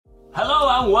Hello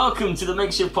and welcome to the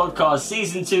Makeshift Podcast,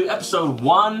 Season 2, Episode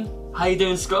 1. How you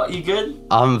doing, Scott? You good?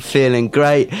 I'm feeling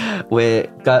great. We're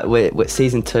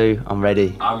Season 2. I'm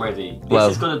ready. I'm ready.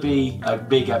 This is going to be a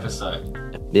big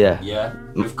episode. Yeah. Yeah?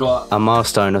 We've got a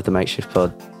milestone of the Makeshift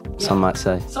Pod, some might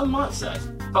say. Some might say.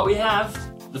 But we have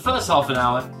the first half an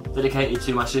hour dedicated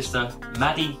to my sister,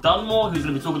 Maddie Dunmore, who's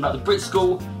going to be talking about the Brit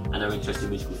School and her interest in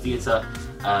musical theatre.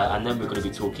 And then we're going to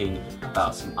be talking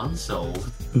about some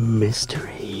unsolved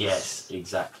mysteries. Yes,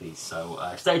 exactly. So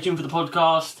stay tuned for the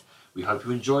podcast. We hope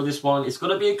you enjoy this one. It's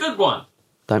going to be a good one.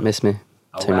 Don't miss me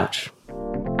too much.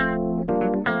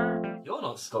 You're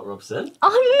not Scott Robson.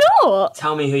 I'm not.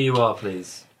 Tell me who you are,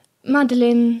 please.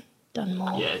 Madeline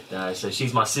Dunmore. Yeah, so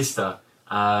she's my sister.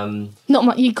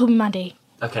 You call me Maddie.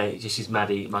 Okay, she's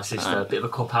Maddie, my sister. A bit of a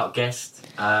cop-out guest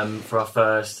for our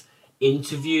first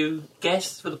interview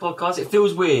guest for the podcast. It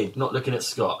feels weird not looking at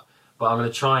Scott, but I'm going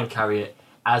to try and carry it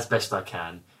as best I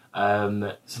can.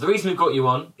 So the reason we've got you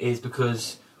on is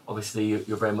because obviously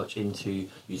you're very much into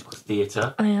musical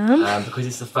theatre. I am. Because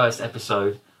it's the first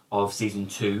episode of Season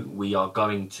 2, we are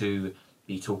going to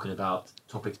be talking about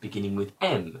topics beginning with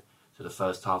M. So the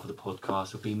first half of the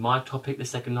podcast will be my topic, the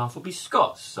second half will be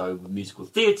Scott's. So with musical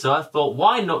theatre, I thought,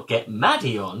 why not get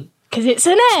Maddie on? Because it's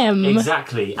an M.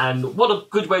 Exactly. And what a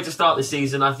good way to start the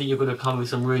season. I think you're going to come with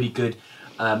some really good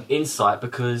insight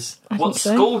because what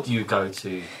school do you go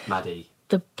to, Maddie?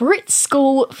 The Brit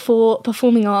School for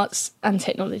Performing Arts and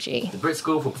Technology. The Brit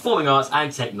School for Performing Arts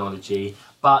and Technology.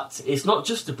 But it's not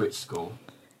just the Brit School.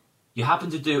 You happen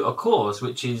to do a course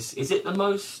which is it the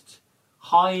most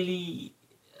highly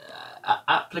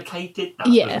applicated?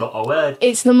 That's not a word.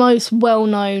 It's the most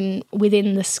well-known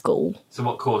within the school. So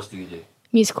what course do you do?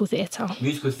 Musical theatre.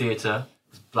 Musical theatre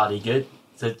is bloody good.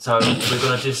 So we're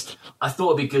going to I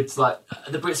thought it'd be good to,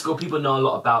 the Brit School, people know a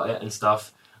lot about it and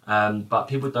stuff, but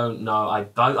people don't know, I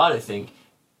don't think,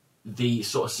 the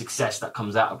sort of success that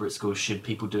comes out of Brit School should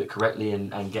people do it correctly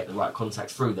and get the right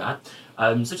contacts through that.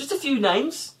 So just a few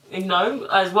names,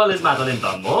 as well as Madeline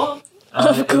Dunmore.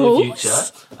 Of course. In the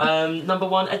future. Number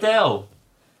 1, Adele.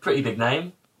 Pretty big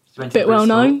name. Bit well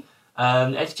known.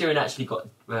 Ed Sheeran actually got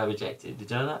rejected. Did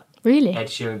you know that? Really? Ed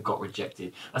Sheeran got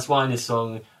rejected. That's why in this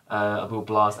song, I Will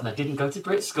Blast, and I didn't go to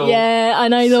Brit School. Yeah, I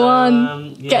know the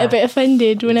one. Get a bit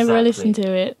offended whenever I listen to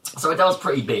it. So Adele's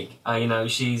pretty big.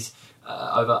 She's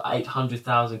over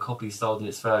 800,000 copies sold in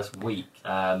its first week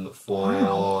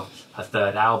for her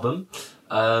third album.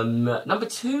 Number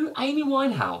 2, Amy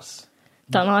Winehouse.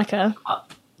 Don't like her.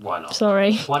 Why not?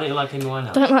 Sorry. Why don't you like Amy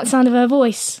Winehouse? Don't like the sound of her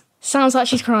voice. Sounds like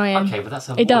she's crying. Okay, but that's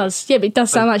her It does. Yeah, but it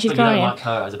does sound like she's crying. You don't like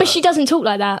her as a But she doesn't talk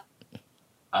like that.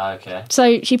 Okay.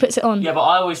 So she puts it on. Yeah, but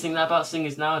I always think that about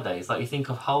singers nowadays. Like, you think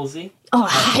of Halsey. Oh,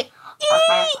 I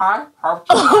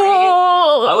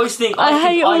always think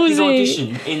I could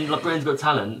audition in Britain's Got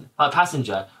Talent, like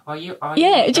Passenger.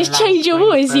 Just change your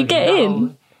voice, you get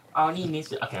in.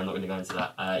 Okay, I'm not going to go into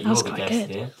that. You're the guest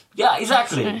here. Yeah,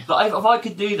 exactly. But if I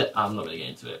could do that, I'm not going to get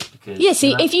into it because. Yeah,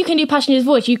 see, if you can do Passenger's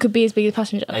voice, you could be as big as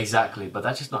Passenger. Exactly, but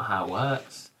that's just not how it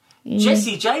works.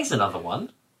 Jessie J's another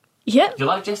one. Yeah. Do you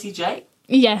like Jessie J?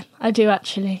 Yeah, I do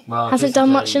actually. Well, hasn't done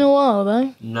much in a while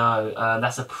though. No,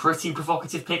 that's a pretty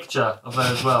provocative picture of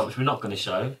her as well, which we're not going to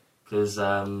show because we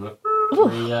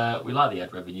like the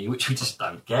ad revenue, which we just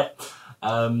don't get.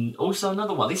 Also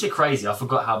another one. These are crazy. I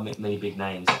forgot how many big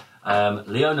names.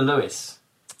 Leona Lewis.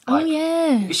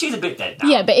 She's a bit dead now.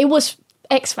 Yeah, but it was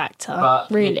X Factor,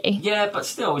 really. Yeah, but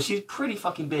still, she's pretty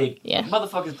fucking big. Yeah.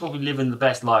 Motherfucker's probably living the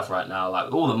best life right now.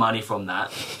 Like, all the money from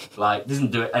that. Like,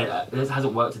 doesn't do it. It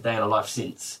hasn't worked a day in her life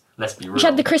since. Let's be real. She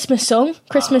had the Christmas song.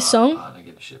 I don't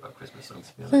give a shit about Christmas songs,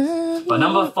 to be honest. But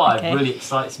number 5 really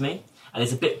excites me. And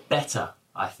it's a bit better,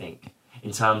 I think,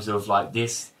 in terms of,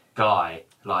 this guy,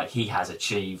 he has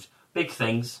achieved big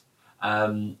things.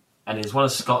 And is one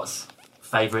of Scott's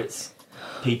favourites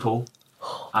people.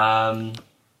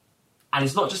 And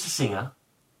he's not just a singer,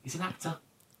 he's an actor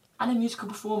and a musical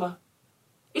performer.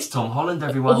 It's Tom Holland,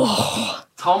 everyone. Oh.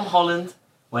 Tom Holland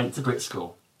went to Brit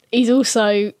School. He's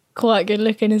also quite good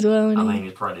looking as well. I mean,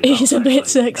 he's probably he's a bit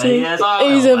sexy.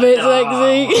 He's a bit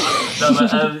sexy. No,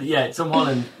 but, Tom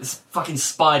Holland is fucking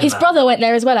Spider-Man. His brother went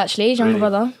there as well, actually, his younger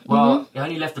brother. Well, he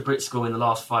only left the Brit School in the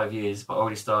last 5 years, but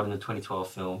already starred in the 2012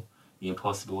 film The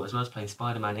Impossible, as well as playing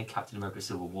Spider-Man in Captain America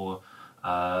Civil War.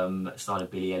 Starring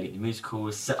Billy Elliot, the musical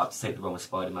was set up to take the role of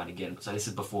Spider-Man again. So this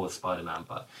is before Spider-Man,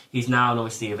 but he's now in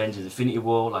obviously Avengers Infinity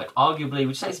War, arguably, would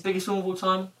you say it's the biggest film of all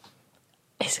time?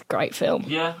 It's a great film.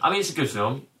 Yeah, I mean, it's a good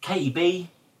film. Katie B.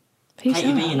 Who's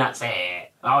Katie B, and that's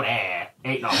it. Oh, there.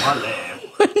 Ain't no one there.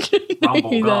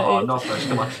 Rumble, God, no first,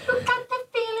 come on. You got the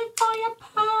feeling for your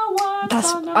power.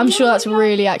 I'm sure that's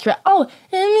really accurate. Oh,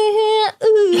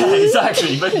 Yeah,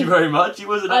 exactly. Thank you very much. He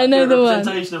was an I know accurate the one.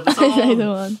 representation of the song. I know the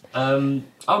one.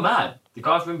 Oh man, the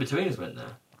guy from In-Betweeners went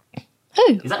there.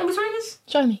 Who? Is that In-Betweeners?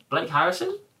 Show me. Blake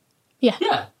Harrison? Yeah.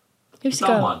 Yeah. Who's the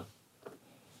Done girl? one.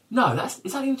 No,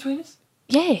 is that In-Betweeners?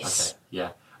 Yes. Okay,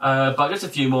 yeah. But just a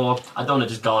few more. I don't want to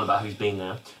just go on about who's been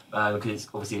there, because it's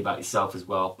obviously about yourself as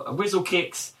well. But Whizzle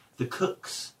Kicks, The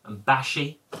Cooks, and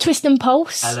Bashy. Twist and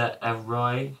Pulse. Ella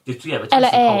Roy. Yeah, the Twist Ella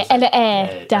and Air. Pulse. Ella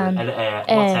Air. Dan. Ella Air.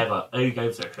 Whatever. Who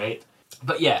goes there, right?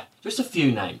 But yeah, just a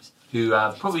few names who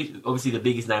probably, obviously, the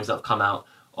biggest names that have come out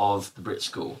of the Brit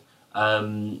School.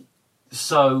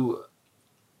 So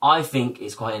I think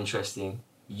it's quite interesting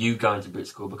you going to Brit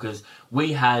School, because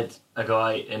we had a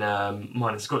guy in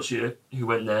mine in Scott's year who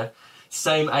went there,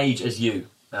 same age as you.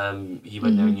 He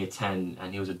went there in year 10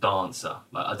 and he was a dancer.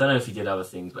 Like, I don't know if he did other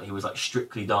things, but he was like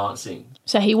strictly dancing.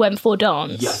 So he went for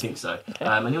dance. Yeah, I think so. Okay.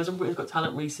 And he was on Britain's Got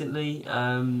Talent recently.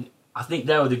 I think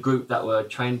they were the group that were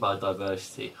trained by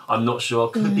Diversity. I'm not sure,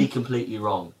 could be completely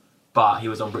wrong. But he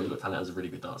was on Britain's Got Talent as a really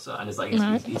good dancer, and it's like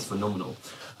he's phenomenal.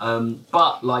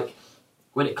 But like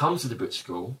when it comes to the Brit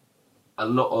School, a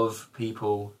lot of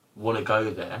people want to go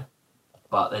there,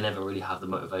 but they never really have the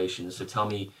motivation. So tell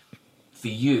me, for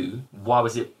you, why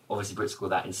was it obviously Brit School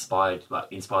that inspired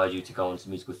you to go into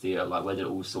musical theatre? Like, where did it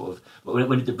all sort of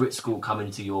when did the Brit School come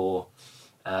into your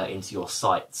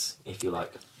sights, if you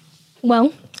like?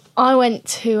 Well, I went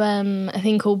to a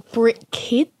thing called Brit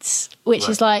Kids, which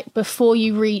is like before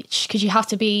you reach, because you have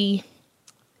to be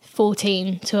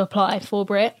 14 to apply for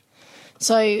Brit.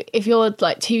 So if you're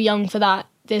like too young for that,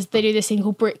 they do this thing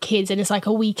called Brit Kids, and it's like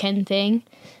a weekend thing,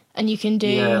 and you can do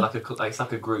it's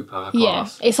like a group, a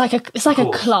class. It's like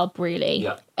a club, really.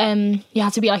 Yeah. You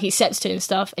have to be like accepted and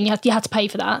stuff, and you have to pay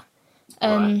for that.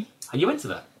 Right. And you went to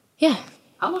that? Yeah.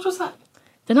 How much was that?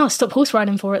 Then I stopped horse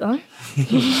riding for it though.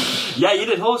 Yeah, you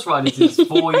did horse riding since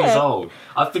 4 years old.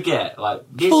 I forget, like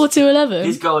 4 to 11.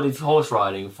 This girl did horse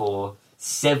riding for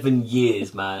 7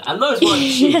 years, man, and those weren't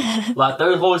cheap. Like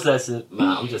those horse lessons,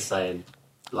 man. I'm just saying.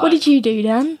 Like, What did you do,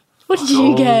 Dan? What did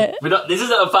you get? This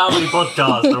isn't a family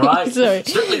podcast, all right? Sorry.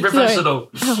 Strictly professional.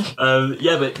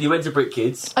 Yeah, but you went to Brit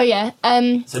Kids. Oh yeah.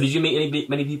 So did you meet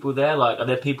many people there? Like, are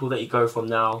there people that you go from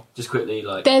now? Just quickly,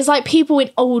 like. There's like people in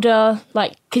older,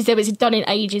 like, because there was done in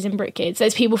ages in Brit Kids.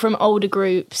 There's people from older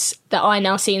groups that I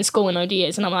now see in school in older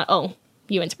years, and I'm like, oh,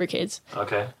 you went to Brit Kids.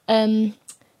 Okay. And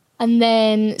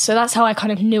then so that's how I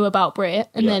kind of knew about Brit,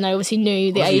 and then I obviously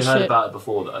knew the age. You heard about it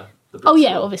before, though. Oh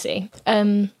yeah, obviously.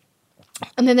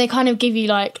 And then they kind of give you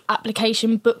like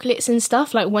application booklets and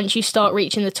stuff, like once you start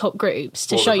reaching the top groups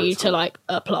to show you to like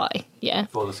apply. Yeah.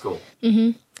 For the school.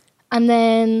 And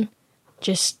then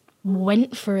just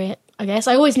went for it, I guess.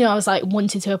 I always knew I was like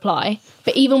wanted to apply.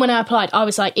 But even when I applied, I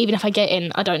was like, even if I get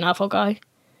in, I don't know if I'll go.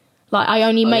 Like I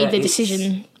only made the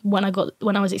decision when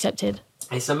I was accepted.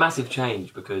 It's a massive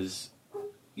change because,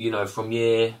 you know, from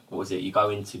you go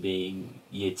into being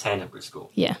year 10 at Brit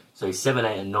School. Yeah. So 7,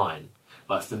 8 and 9.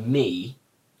 Like for me,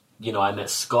 you know, I met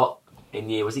Scott in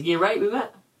year 8 we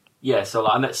met? Yeah, so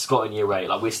like I met Scott in year 8,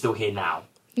 like we're still here now.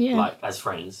 Yeah. Like as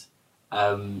friends.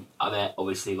 I met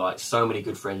obviously like so many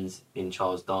good friends in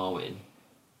Charles Darwin,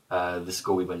 the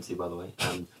school we went to, by the way.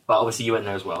 But obviously you went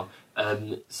there as well.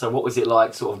 So what was it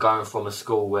like sort of going from a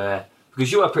school where,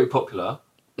 because you were pretty popular,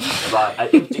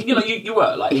 like you know, you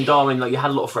were like in Darwin, like you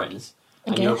had a lot of friends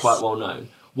and you were quite well known.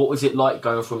 What was it like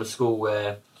going from a school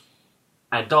where,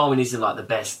 and Darwin isn't like the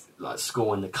best like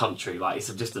school in the country, like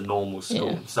it's just a normal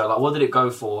school. Yeah. So like, what did it go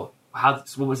for?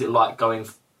 What was it like going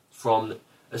from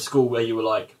a school where you were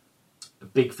like a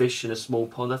big fish in a small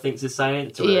pond, I think it's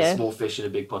saying, to a small fish in a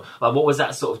big pond? Like, what was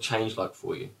that sort of change like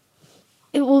for you?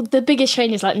 Well, the biggest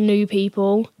change is like new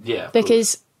people. Yeah.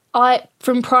 Because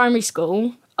from primary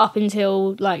school up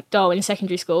until like Darwin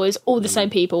secondary school, is all the same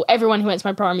people. Everyone who went to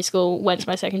my primary school went to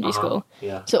my secondary school.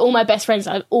 Yeah. So all my best friends,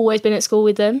 I've always been at school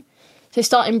with them. So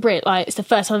starting Brit, like it's the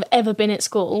first time I've ever been at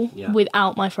school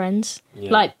without my friends. Yeah.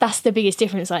 Like that's the biggest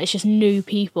difference. Like it's just new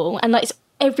people, and like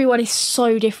everyone is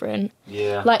so different.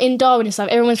 Yeah. Like in Darwin and stuff,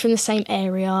 everyone's from the same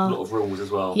area. A lot of rules as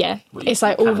well. Yeah. It's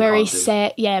like all very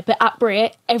set. Yeah. But at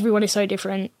Brit, everyone is so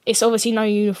different. It's obviously no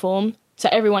uniform. So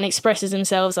everyone expresses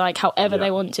themselves like however they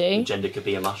want to. Your gender could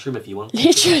be a mushroom if you want.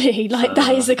 Literally, like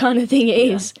that is the kind of thing it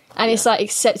is. And it's like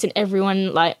accepting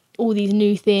everyone, like all these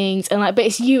new things, and like, but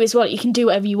it's you as well. You can do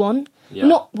whatever you want. Yeah.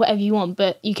 Not whatever you want,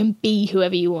 but you can be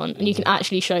whoever you want, and you can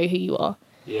actually show who you are.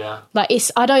 Yeah. Like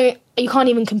you can't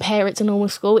even compare it to normal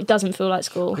school. It doesn't feel like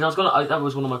school. That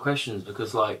was one of my questions,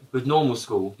 because like with normal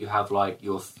school, you have like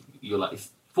your like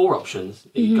 4 options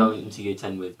that you go into year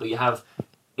 10 with, but you have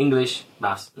English,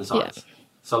 maths, and science.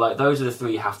 So like those are the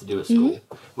three you have to do at school.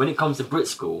 When it comes to Brit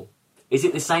school, is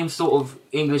it the same sort of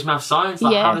English, math, science?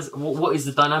 Like Yeah. what is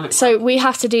the dynamic? So we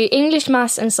have to do English,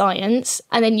 maths, and science,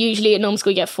 and then usually at normal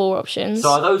school you get 4 options. So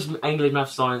are those English,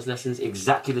 math, science lessons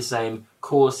exactly the same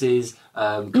courses? No.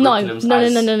 Curriculums No.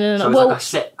 as- No. So it's Well, like a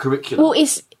set curriculum. well,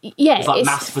 it's like it's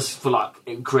maths for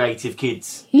like creative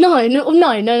kids. no.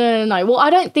 Well, I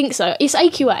don't think so. It's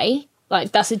AQA,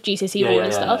 like that's a GCSE board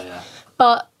and stuff. Yeah.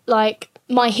 But like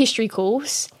my history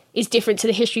course is different to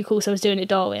the history course I was doing at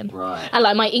Darwin. Right. And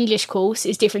like my English course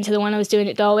is different to the one I was doing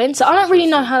at Darwin. So I don't really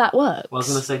know how that works. Well, I was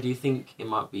going to say, do you think it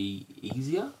might be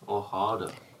easier or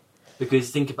harder? Because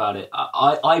think about it,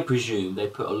 I presume they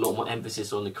put a lot more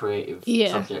emphasis on the creative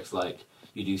subjects, like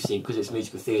you do sing, because it's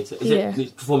musical theatre. Is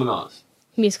it performing arts?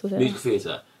 Musical theatre. Musical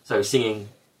theatre. So singing,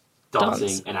 dancing,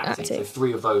 Dance, and acting. acting. So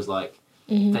 3 of those, like,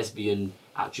 thespian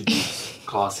attributes,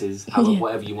 classes,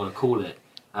 whatever you want to call it.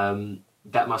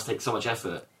 That must take so much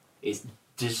effort.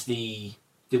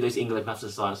 Do those English, maths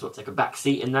and science sort of take a back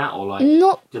seat in that, or like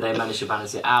do they manage to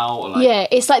balance it out? Or like Yeah,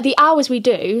 it's like the hours we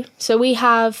do. So we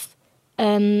have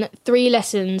 3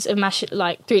 lessons of maths,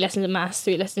 3 lessons of maths,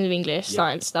 3 lessons of English,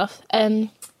 science stuff.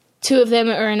 2 of them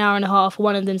are an hour and a half.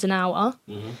 1 of them's an hour.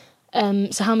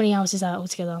 So how many hours is that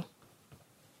altogether?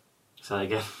 So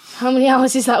again, How many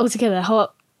hours is that altogether?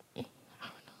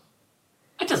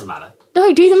 it doesn't matter.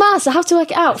 No, do the maths. I have to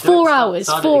work it out. 4 hours.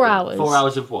 Start it 4 again. hours. 4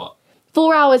 hours of what?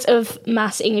 4 hours of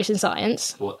maths, English, and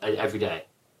science. What, every day?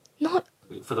 Not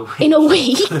For the week? in a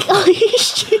week. Are you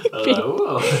stupid?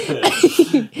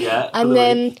 Yeah. And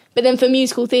then, but then for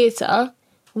musical theatre,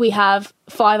 we have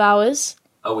 5 hours.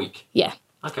 a week. Yeah.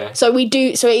 Okay. So we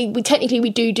do. So we technically we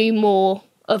do more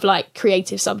of like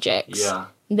creative subjects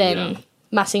than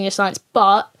maths, English, science,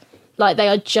 but like they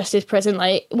are just as present.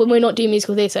 Like when we're not doing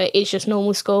musical theatre, it's just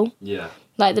normal school. Yeah.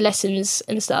 Like the lessons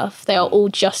and stuff, they are all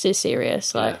just as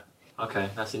serious. Like Yeah. Okay,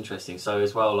 that's interesting. So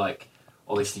as well, like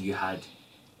obviously you had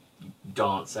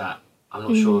dance at. I'm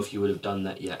not sure if you would have done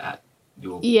that yet at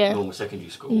your normal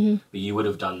secondary school, but you would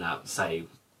have done that. Say,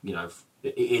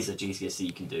 it is a GCSE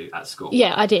you can do at school.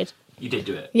 yeah, I did. You did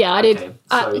do it. Yeah, I Okay, did.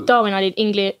 so- At Darwin, I did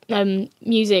English,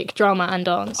 music, drama, and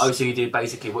dance. Oh, so you did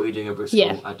basically what you're doing at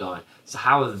Bristol at Darwin. So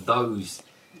how are those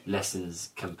lessons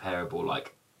comparable?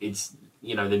 Like it's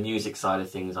the music side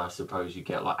of things. I suppose you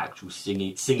get like actual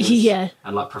singers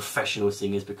and like professional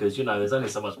singers because there's only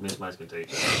so much Miss Mouse can do.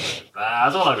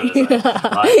 That's all I'm gonna say.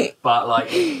 Right? But like,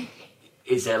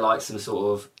 is there like some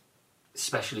sort of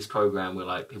specialist program where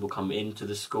like people come into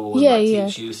the school and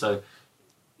teach you? So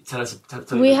tell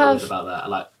me about that.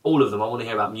 Like all of them. I want to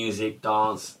hear about music,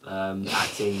 dance,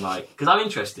 acting. Like because I'm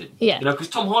interested. Yeah. Because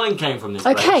Tom Holland came from this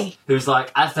Okay. place, who's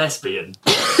like a thespian.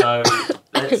 So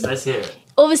let's hear it.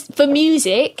 Obviously, for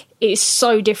music, it's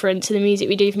so different to the music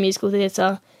we do for musical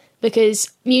theatre because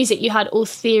music, you had all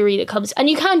theory that comes, and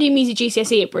you can do music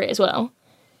GCSE at Brit as well,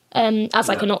 as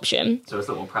like an option. So it's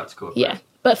a lot more practical. Yeah,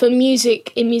 but for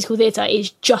music in musical theatre, it's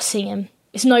just singing.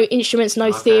 It's no instruments,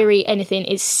 no theory, anything.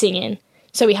 It's singing.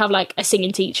 So we have like a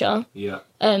singing teacher. Yeah.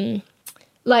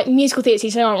 Like musical theatre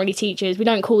teachers aren't really teachers. We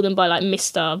don't call them by like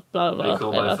Mr. blah blah They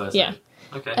call blah. by first Yeah. name.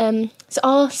 Okay. So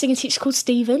our singing teacher's called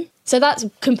Stephen. So that's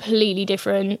completely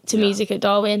different to music at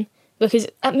Darwin because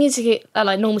at music at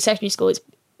like normal secondary school, it's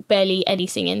barely any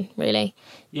singing really.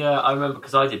 Yeah, I remember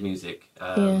because I did music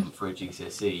for a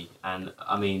GCSE, and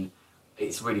I mean,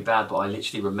 it's really bad, but I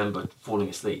literally remember falling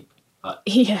asleep.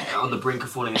 On the brink of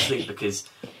falling asleep because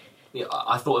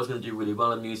I thought I was going to do really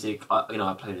well in music.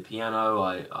 I played the piano.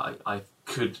 I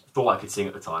thought I could sing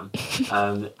at the time,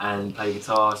 and play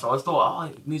guitar. So I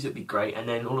thought, music would be great. And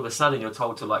then all of a sudden, you're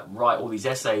told to like write all these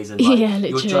essays, and like,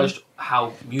 you're judged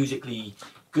how musically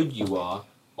good you are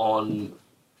on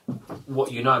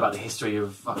what you know about the history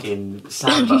of fucking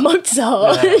samba.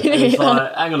 Mozart. Yeah, and it's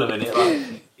like, hang on a minute,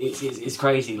 like it's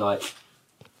crazy, like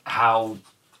how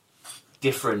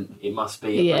different it must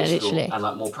be at Brit School literally. and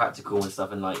like more practical and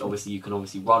stuff, and like obviously you can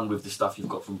run with the stuff you've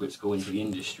got from Brit School into the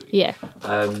industry. Yeah.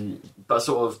 But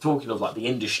sort of talking of like the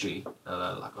industry,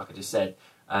 like I just said,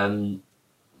 do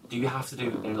you have to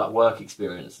do any like work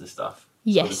experience and stuff?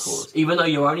 Yes. For the course? Even though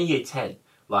you're only year 10,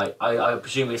 like I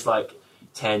presume it's like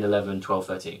 10, 11, 12,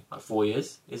 13, like 4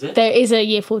 years, is it? There is a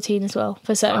year 14 as well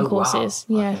for certain Wow. courses.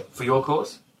 Yeah. Okay. For your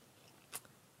course?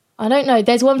 I don't know.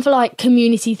 There's one for like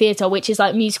community theatre, which is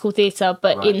like musical theatre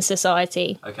but in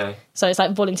society. Okay. So it's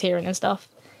like volunteering and stuff.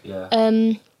 Yeah.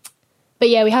 But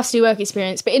yeah, we have to do work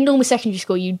experience. But in normal secondary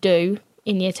school, you do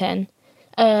in year 10.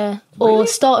 Or Really?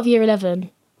 start of year 11.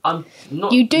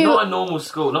 Not You do- not a normal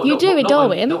school. You do at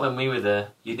Darwin. Not when we were there.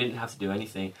 You didn't have to do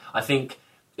anything. I think,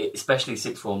 especially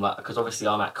sixth form, like because obviously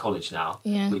I'm at college now,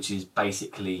 Yeah. which is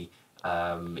basically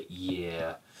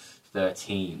year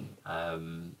 13,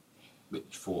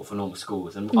 which for normal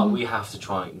schools, and we have to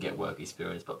try and get work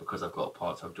experience. But because I've got a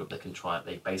part-time job,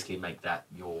 they basically make that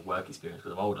your work experience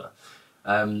because I'm older.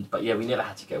 But yeah, we never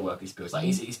had to get work experience. Like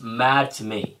it's mad to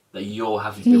me that you're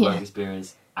having to get work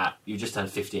experience you just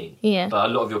turned 15. Yeah. But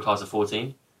a lot of your class are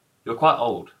 14. You're quite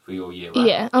old for your year, right?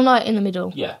 Yeah, I'm like in the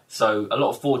middle. Yeah. So a lot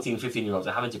of 14, 15-year-olds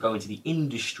are having to go into the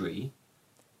industry.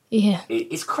 Yeah.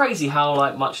 It's crazy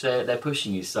how much they're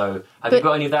pushing you. So have you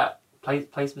got any of that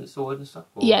placement sorted and stuff?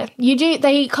 Or? Yeah, you do.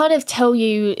 They kind of tell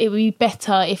you it would be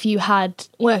better if you had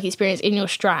work experience in your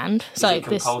strand. Is it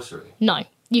compulsory? No,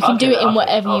 you can do it in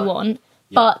whatever you want.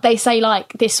 Yeah. But they say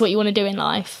this is what you want to do in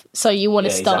life, so you want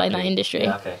to start in that industry.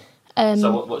 Yeah, okay.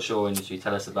 So what's your industry?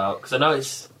 Tell us about, because I know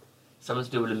it's something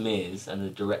to do with Les Mis and the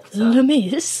director. Les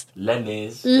Mis? Les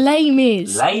Mis. Les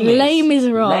Mis. Les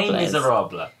Miserables. Les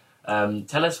Miserables.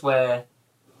 Tell us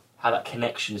how that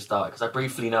connection started, because I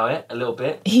briefly know it a little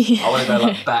bit. Yeah. I want to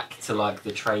go back to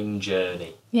the train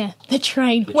journey. Yeah, the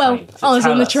train. So I was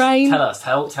on the train.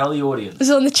 Tell the audience. I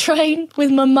was on the train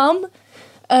with my mum.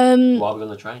 Why are we on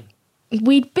the train?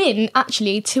 We'd been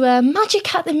actually to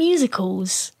Magic at the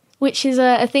Musicals, which is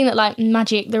a thing that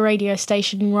Magic, the radio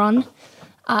station, run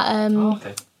at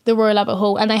the Royal Albert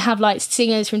Hall, and they have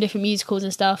singers from different musicals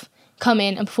and stuff come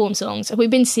in and perform songs. So we've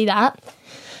been to see that.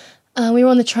 We were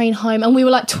on the train home, and we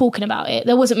were talking about it.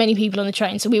 There wasn't many people on the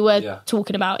train, so we were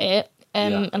talking about it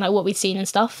and what we'd seen and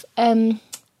stuff. And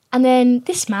then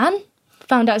this man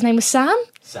found out his name was Sam.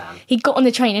 He got on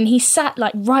the train and he sat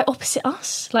right opposite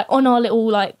us, on our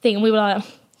little thing, and we were like,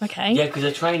 okay. Yeah, because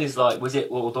the train is was it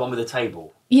the one with the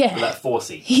table? Yeah. With 4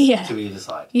 seats. Yeah. To either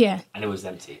side. Yeah. And it was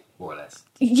empty, more or less.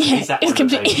 Yeah,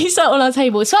 he sat on our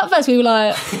table. So at first we were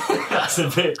like, that's a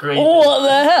bit creepy. What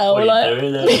the hell? What are you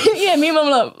doing there? Yeah, me and mum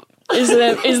were like, is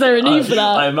there a need for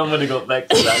that? My mum would have got back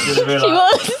to that. She was,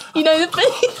 the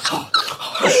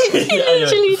thing. She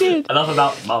literally did. Enough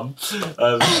about mum.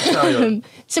 Carry on.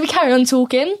 So we carried on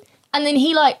talking, and then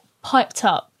he piped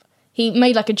up. He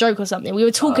made a joke or something. We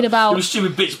were talking about... You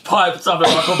stupid bitch piped up in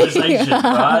our conversation,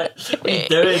 right? What are you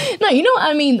doing? No, you know what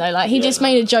I mean, though. He just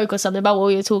made a joke or something about what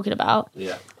we were talking about.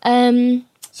 Yeah.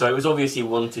 So it was obvious he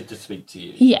wanted to speak to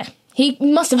you. Yeah. He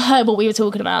must have heard what we were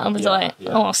talking about and was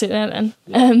I'll sit there then.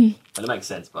 Yeah. And it makes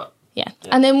sense, but... Yeah.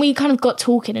 And then we kind of got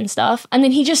talking and stuff, and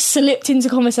then he just slipped into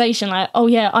conversation oh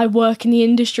yeah, I work in the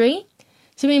industry.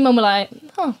 So me and mum were like,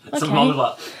 oh, okay. So mum was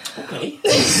like, okay.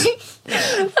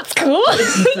 That's cool.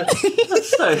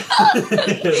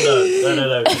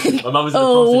 No. My mum is a prostitute.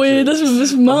 Oh, weird. That's with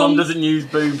his mum. My mum doesn't use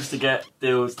boobs to get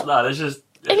deals. No, that's just...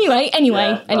 Anyway.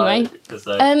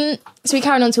 So we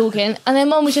carried on talking, and then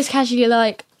mum was just casually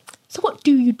like, so what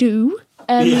do you do?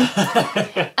 And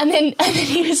then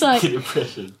he was like... Good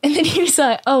impression. And then he was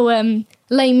like, oh,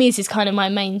 Les Mis is kind of my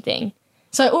main thing.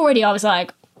 So already I was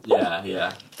like...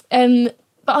 Yeah.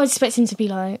 But I was expecting to be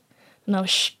no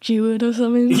steward or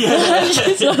something. Yeah,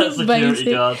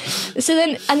 security guard. So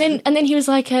then he was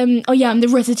like, oh yeah, I'm the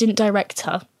resident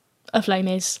director of Les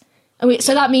Mis.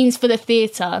 So that means for the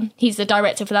theatre, he's the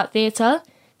director for that theatre.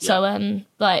 So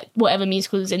whatever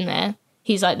musical's in there,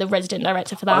 he's the resident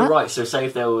director for that. Oh right. So say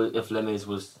if Les Mis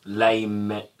was Les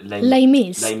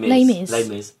Mis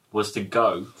was to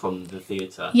go from the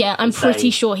theatre. Yeah, I'm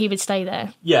pretty sure he would stay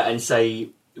there. Yeah, and say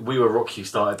We Were Rock You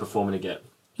started performing again.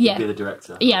 Yeah. Be the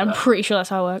director. Yeah, I'm pretty sure that's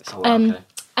how it works. Oh, wow, okay.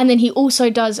 And then he also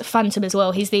does Phantom as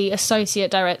well. He's the associate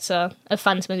director of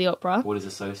Phantom of the Opera. What does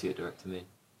associate director mean?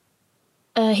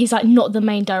 He's not the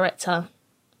main director,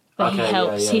 but he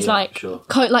helps. He's sure.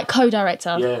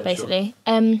 co-director, basically.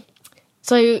 Sure.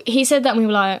 So he said that and we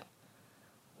were like,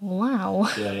 wow,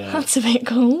 that's a bit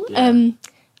cool. Yeah.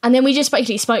 And then we just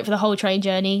basically spoke for the whole train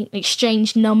journey,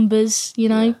 exchanged numbers,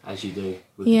 Yeah, as you do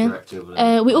with the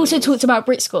director. We also talked about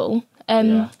Brit School.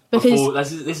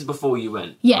 Because this is before you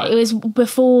went. Yeah, right? It was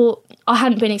before I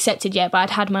hadn't been accepted yet, but I'd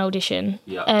had my audition.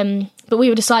 Yeah. But we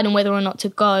were deciding whether or not to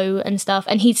go and stuff,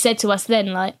 and he'd said to us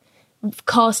then,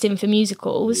 casting for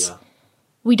musicals,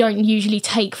 we don't usually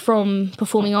take from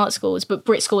performing arts schools, but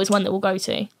Brit School is one that we'll go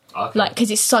to. Okay. Because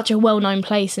it's such a well-known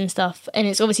place and stuff, and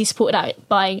it's obviously supported out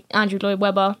by Andrew Lloyd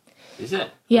Webber. Is it?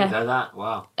 Yeah. I didn't know that.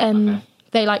 Wow.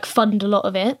 They fund a lot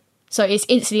of it. So it's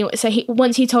instantly. So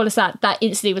once he told us that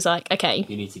instantly was okay.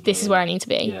 You need to this is where I need to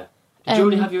be. Yeah. Did you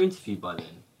already have your interview by then?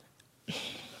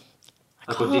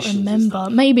 I can't remember.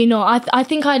 Maybe not. I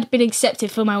think I'd been accepted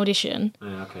for my audition.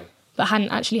 Yeah, okay. But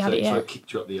hadn't actually had it yet. So it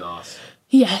kicked you up the arse.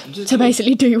 Yeah. To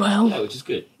basically do well. Yeah, which is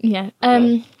good. Yeah.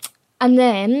 Okay. And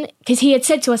then because he had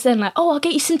said to us then I'll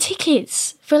get you some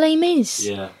tickets for Les Mis.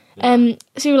 Yeah.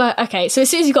 So we were like, okay. So as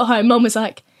soon as he got home, Mum was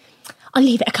like, I'll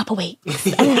leave it a couple of weeks.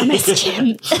 And then I messaged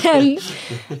him.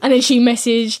 And then she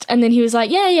messaged, and then he was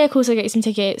like, yeah, of course I'll get you some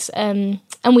tickets. And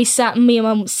me and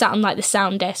Mum sat on like the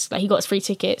sound desk. Like he got us free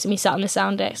tickets and we sat on the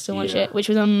sound desk and watched it, which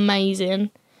was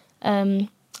amazing. That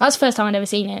was the first time I'd ever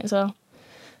seen it as well.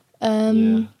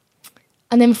 And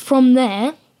then from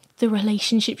there, the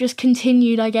relationship just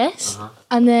continued, I guess.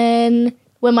 And then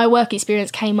when my work experience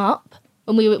came up,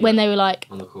 when they were like,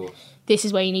 on the course, this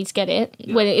is where you need to get it.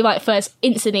 When it like first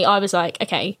instantly, I was like,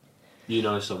 okay, you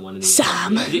know someone.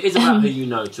 Sam. It's about who you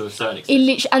know to a certain extent. It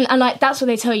literally, and like that's what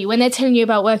they tell you when they're telling you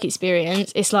about work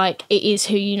experience. It's like it is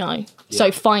who you know.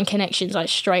 So find connections like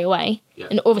straight away.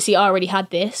 And obviously, I already had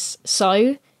this,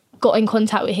 so got in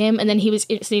contact with him, and then he was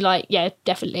instantly like, yeah,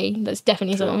 definitely, that's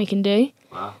definitely something we can do.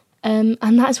 Wow. And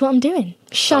that's what I'm doing,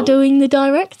 shadowing the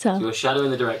director. So you're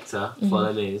shadowing the director for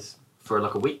them is for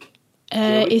like a week.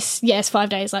 It's 5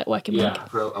 days, like working week. Yeah,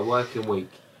 for a working week,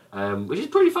 which is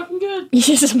pretty fucking good.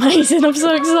 It's amazing. I'm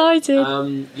so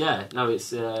excited.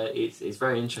 It's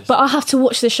very interesting. But I have to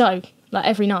watch the show like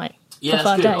every night for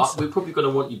 5 days. We're probably going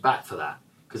to want you back for that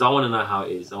because I want to know how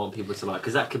it is. I want people to like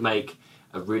because that could make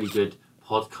a really good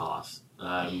podcast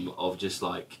of just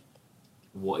like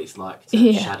what it's like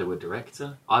to shadow a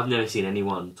director. I've never seen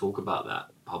anyone talk about that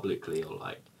publicly or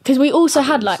like because we also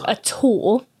had like a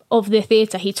tour of the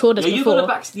theatre. He toured us before.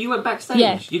 You went backstage.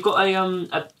 Yeah. You've got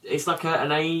it's like an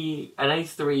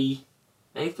A3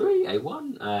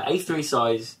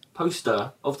 size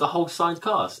poster of the whole signed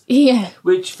cast. Yeah.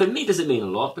 Which for me doesn't mean a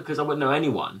lot because I wouldn't know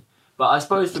anyone. But I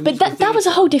suppose for me, that was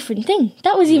a whole different thing.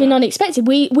 That was even unexpected.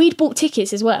 We'd bought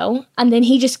tickets as well, and then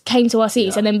he just came to our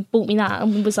seats and then bought me that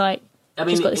and was like, I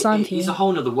mean, just got the sign for you. It's a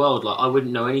whole other world. Like I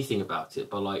wouldn't know anything about it,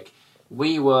 but like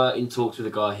we were in talks with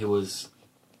a guy who was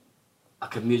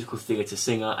like a musical theatre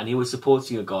singer, and he was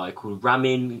supporting a guy called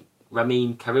Ramin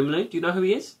Karimlu. Do you know who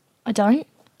he is? I don't.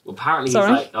 Well, apparently he's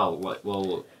like,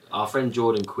 well, our friend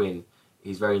Jordan Quinn,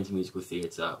 he's very into musical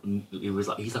theatre.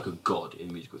 He's like a god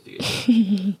in musical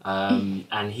theatre. And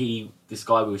this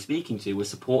guy we were speaking to was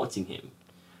supporting him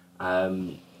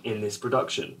in this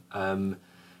production. And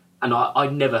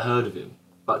I'd never heard of him.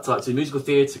 But to the musical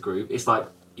theatre group, it's like,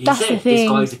 this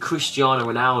guy's a Cristiano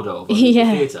Ronaldo of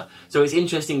musical theatre. So it's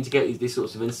interesting to get these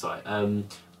sorts of insight.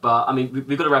 But, I mean,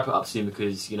 we've got to wrap it up soon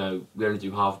because, you know, we're only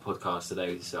doing half a podcast today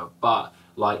with yourself. But,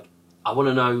 like, I want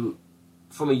to know,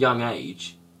 from a young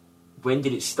age, when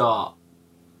did it start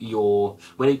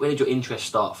when did your interest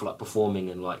start for, like,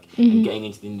 performing and, like, and getting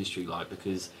into the industry, like,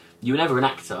 because you were never an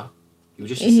actor. You were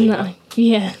just a singer. No.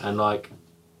 Yeah. And, like,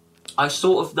 I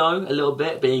sort of know a little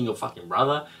bit, being your fucking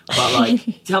brother, but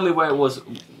like, tell me where it was,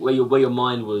 where your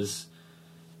mind was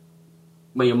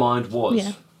when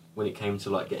it came to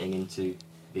like getting into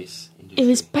this industry. It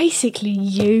was basically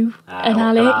you and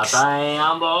Alex.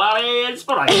 I'm bloody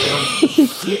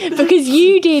inspiration. Because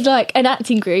you did like an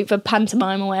acting group, a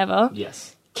pantomime or whatever.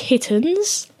 Yes.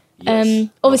 Kittens. Yes.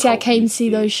 Obviously, I came to see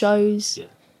those shows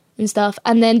and stuff,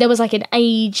 and then there was like an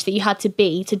age that you had to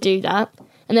be to do that.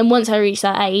 And then once I reached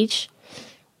that age,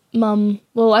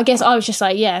 I guess I was just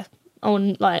like, that's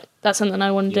something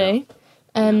I want to do.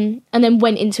 And then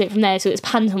went into it from there. So it was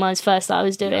pantomimes first that I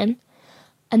was doing. Yeah.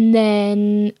 And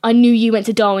then I knew you went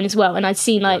to Darwin as well. And I'd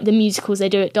seen like the musicals they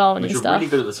do at Darwin and stuff.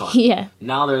 Which were really good at the time. Yeah.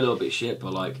 Now they're a little bit shit,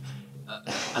 but like...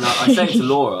 and I say it to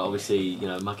Laura, obviously, you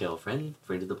know, my girlfriend,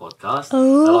 friend of the podcast.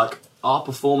 Oh. Like, our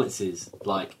performances,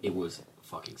 like, it was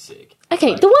fucking sick.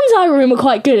 Okay, like, the ones I remember were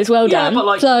quite good as well, Dan. Yeah, but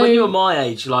like when you were my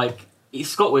age, like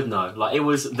Scott would know. Like it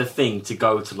was the thing to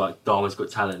go to like Darwin's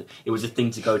Got Talent. It was the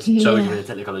thing to go to Children in the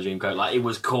Technicolor Dreamcoat. Like it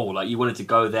was cool. Like you wanted to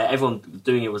go there. Everyone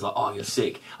doing it was like, oh, you're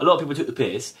sick. A lot of people took the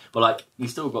piss, but like you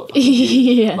still got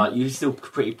like you were still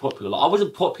pretty popular. Like I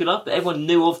wasn't popular, but everyone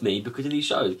knew of me because of these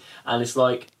shows. And it's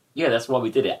like, yeah, that's why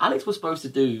we did it. Alex was supposed to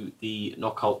do the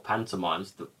knockout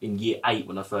pantomimes in year 8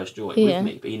 when I first joined with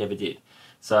me, but he never did.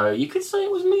 So you could say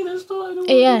it was me that started.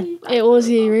 It was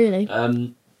you, really.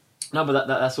 No, but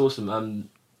that's awesome.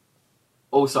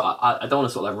 Also, I don't want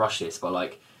to sort of like rush this, but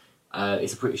like,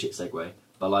 it's a pretty shit segue.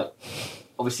 But like,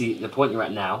 obviously, the point you're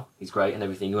at now is great and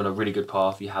everything. You're on a really good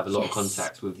path. You have a lot of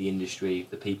contacts with the industry,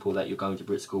 the people that you're going to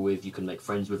Brit School with. You can make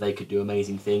friends with. They could do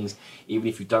amazing things. Even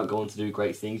if you don't go on to do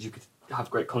great things, you could have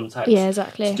great contacts. Yeah,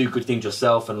 exactly. To do good things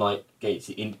yourself and like get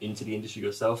into the industry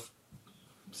yourself.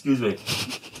 Excuse me.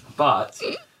 But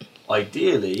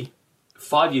ideally,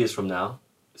 5 years from now,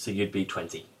 so you'd be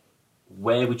 20.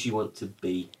 Where would you want to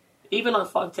be? Even like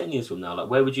 5-10 years from now, like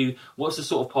what's the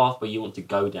sort of path where you want to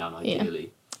go down ideally? Yeah.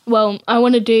 Well, I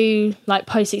want to do like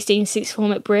post-16 sixth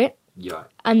form at Brit. Yeah.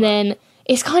 And then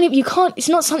it's kind of, it's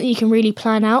not something you can really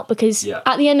plan out because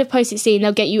at the end of post-16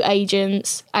 they'll get you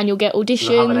agents and you'll get auditions.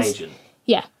 You'll have an agent.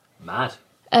 Yeah. Mad.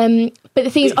 But the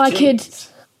thing is, Big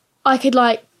jeans. I could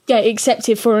like get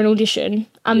accepted for an audition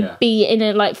and Yeah. be in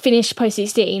a like finished post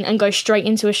 16 and go straight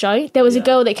into a show. There was a Yeah.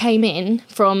 girl that came in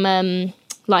from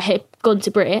like had gone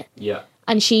to Brit, Yeah.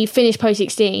 and she finished post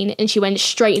 16 and she went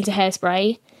straight into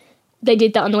Hairspray. They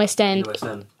did that on the West End. West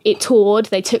End. It toured.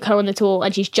 They took her on the tour,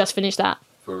 and she's just finished that.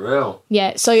 For real.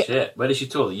 Yeah. So Shit. Where did she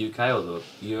tour? The UK or the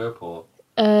Europe or?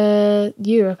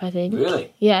 Europe, I think.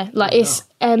 Really? Yeah. Like Oh, it's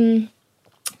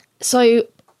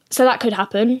so that could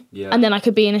happen, Yeah. and then I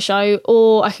could be in a show,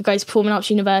 or I could go to Performing Arts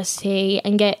University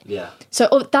and get. Yeah.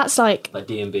 So that's like. Like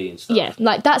D&B and stuff. Yeah,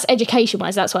 like that's education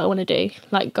wise, that's what I want to do.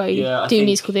 Like go Yeah, I do think-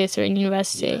 musical theatre in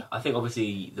university. Yeah, I think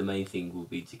obviously the main thing will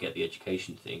be to get the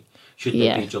education thing. Should there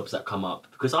Yeah. be jobs that come up?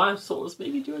 Because I sort of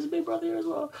maybe do as a big brother here as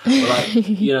well. But like,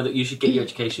 you know, that you should get your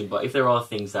education. But if there are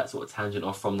things that sort of tangent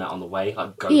off from that on the way,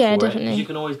 like go Yeah, for it. definitely. 'Cause you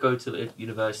can always go to the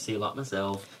university like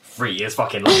myself. 3 years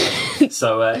fucking long.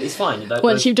 So it's fine.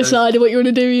 Once you've decided what you want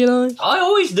to do, you know. I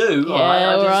always do.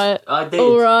 Yeah, alright. I did.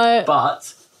 Alright.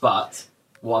 But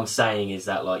what I'm saying is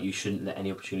that like you shouldn't let any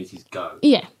opportunities go.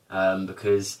 Yeah.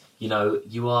 Because you know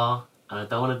you are, and I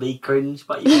don't want to be cringe,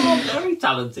 but you are very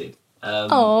talented.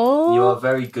 Aw, You are a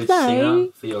very good singer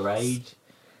thanks. for your age,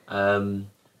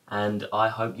 and I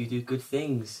hope you do good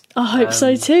things. I hope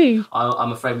so too.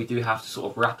 I'm afraid we do have to sort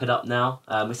of wrap it up now.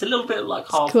 It's a little bit like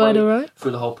halfway quite alright.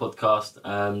 through the whole podcast.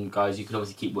 Guys, you can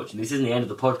obviously keep watching. This isn't the end of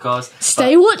the podcast.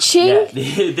 Stay but- watching.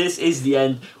 Yeah, this is the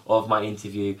end of my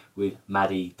interview with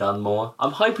Maddie Dunmore.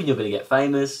 I'm hoping you're going to get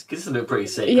famous, because this has been pretty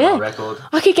sick Yeah. on the record.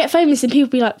 I could get famous and people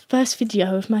be like, first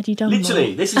video of Maddie Dunmore.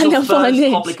 Literally, this is And your they'll find first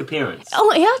this. public appearance.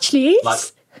 Oh, it actually is. Like,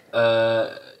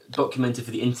 documented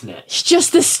for the internet. It's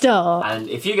just the start. And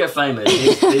if you get famous,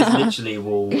 this literally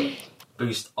will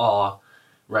boost our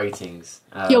ratings.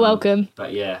 You're welcome.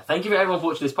 But yeah, thank you for everyone for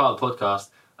watching this part of the podcast.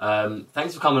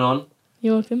 Thanks for coming on.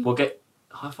 You're welcome. We'll get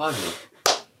high five me.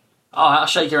 Oh, I'll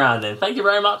shake your hand then. Thank you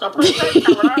very much. I appreciate you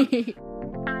coming on.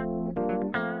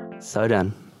 So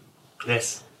Dan,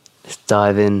 Yes. let's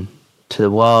dive in to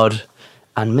the wild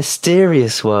and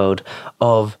mysterious world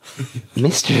of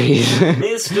mysteries.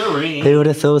 Mystery. Who would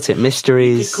have thought it? You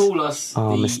Mysteries could call us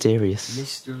are the mysterious.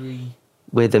 Mystery.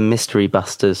 We're the Mystery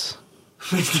Busters.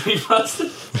 Mystery Buster.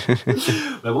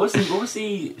 Wait, what was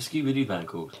the Scooby Doo band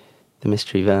called? The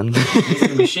Mystery Van.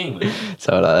 Mystery Machine. Was it?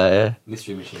 So like that, yeah.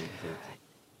 Mystery Machine.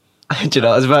 I think. Do you know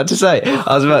what I was about to say?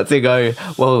 I was about to go,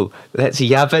 whoa, let's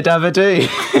yabba dabba do.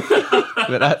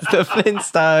 But that's the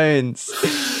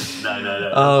Flintstones.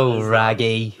 No. Oh,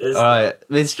 raggy. There's- All right,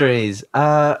 mysteries.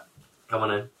 Come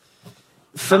on in.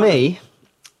 For me,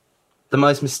 the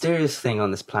most mysterious thing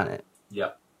on this planet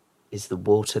Yep. is the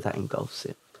water that engulfs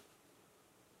it.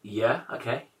 Yeah.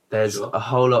 Okay. There's Sure. a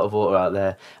whole lot of water out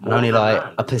there, and More only than like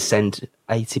that. a percent,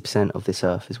 80% of this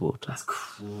earth is water, That's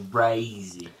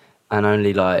crazy. and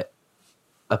only like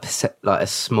a percent, like a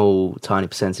small, tiny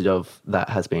percentage of that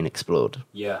has been explored.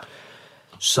 Yeah.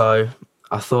 So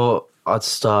I thought I'd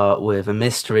start with a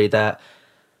mystery that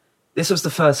this was the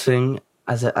first thing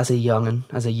as a young'un,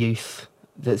 as a youth.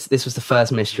 This was the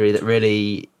first mystery that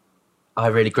I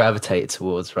really gravitated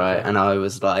towards, right? Yeah. And I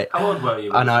was like, How old were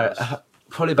you? and I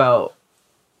probably about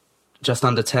just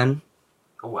under 10.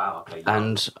 Oh wow. Okay.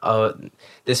 And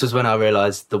this was when I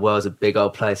realised the world's a big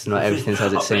old place and not everything's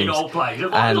as it Big seems. old place.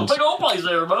 And- Big old place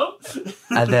there, bro.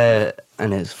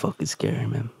 And it's fucking scary,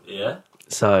 man. Yeah.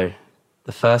 So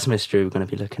the first mystery we're going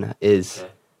to be looking at is Okay.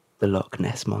 the Loch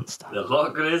Ness Monster. The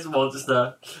Loch Ness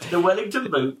Monster. The Wellington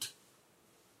Boot.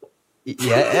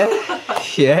 Yeah,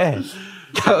 yeah.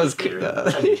 That was good.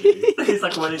 It's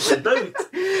like a Wellington boot.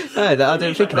 No, I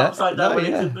didn't It's think like of that. Upside down No,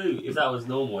 Wellington yeah. boot. If that was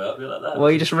normal, I'd be like that. Well,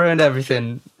 you just ruined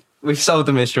everything. We've solved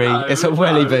the mystery. No, It's a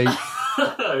welly boot.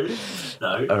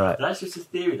 no. All right. That's just a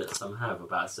theory that some have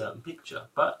about a certain picture.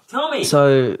 But tell me.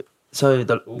 So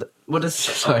what does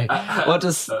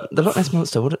the Loch Ness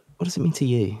Monster? What does it mean to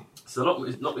you? So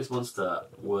Loch Ness Monster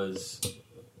was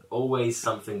always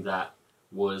something that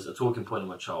was a talking point in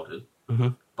my childhood,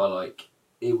 Mhm. but like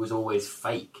it was always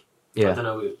fake. I Yeah, don't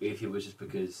know if it was just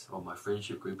because of my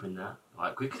friendship group in that,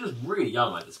 like because I was really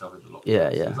young. I discovered the Loch Ness. Yeah,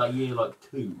 Monster. yeah. It was like year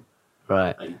like 2,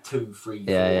 right. like 2, 3,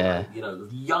 4. Yeah, yeah. Like, you know,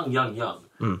 young.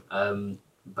 Mm.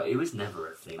 But it was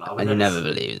never a thing. Like, I would And you never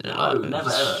believed it. No, never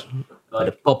ever. Like a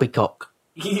Like poppycock.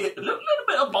 yeah, a little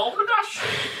bit of boulder dash.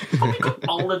 Probably got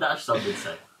boulder dash. Some would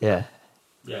say. Yeah.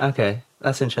 Yeah. Okay,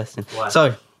 that's interesting. Why?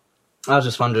 So, I was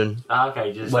just wondering.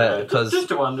 Okay, just Well, 'cause-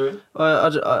 just wondering.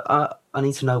 I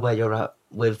need to know where you're at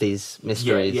with these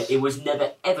mysteries. Yeah, it was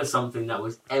never ever something that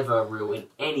was ever real in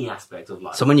any aspect of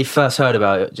life. So when you first heard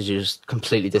about it, did you just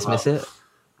completely dismiss Well, it?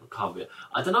 can't be.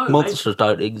 I don't know. Monsters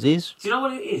don't exist. Do you know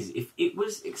what it is? If it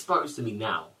was exposed to me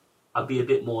now, I'd be a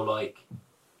bit more like,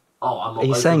 oh, I'm not. Are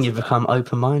you open saying to you've that. become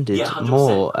open-minded Yeah, 100%.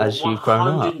 more as you've grown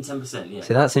up? 110%, yeah.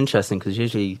 See, that's interesting because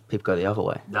usually people go the other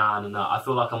way. No. I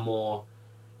feel like I'm more.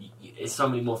 It's so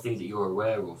many more things that you're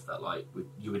aware of that like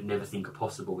you would never think are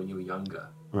possible when you were younger.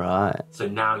 Right. So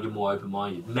now you're more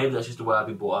open-minded. Maybe that's just the way I've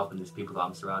been brought up, and there's people that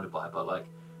I'm surrounded by. But like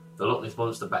the Loch Ness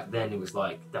monster back then, it was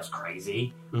like that's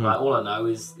crazy. Like all I know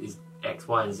is X,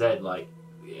 Y, and Z. Like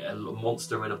a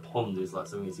monster in a pond is like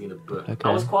something you see in a book. Okay.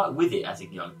 I was quite with it as a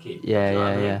young kid. Yeah, do you know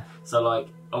what I mean? yeah. So like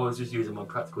I was just using my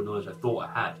practical knowledge I thought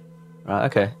I had. Right,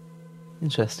 okay.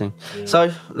 Interesting. Yeah.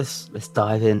 So let's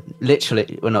dive in.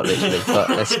 Literally, well, not literally, but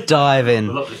let's dive The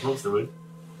in Loch Ness monster would.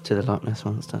 to the Loch Ness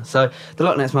monster. So the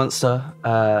Loch Ness monster.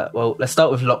 Well, let's start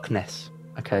with Loch Ness.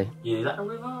 Okay, Yeah, is that a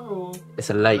river or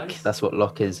it's a lake. Nice. That's what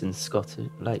Loch is in Scottish.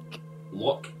 Lake.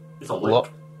 loch? It's a lake.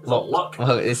 Loch. It's a loch.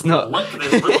 Well, it's It's a not. lake.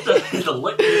 It's a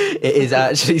lake. It is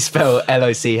actually spelled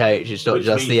Loch. It's not Which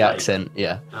just means the lake. accent.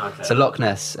 Yeah. Okay. So Loch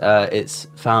Ness, it's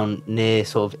found near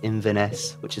sort of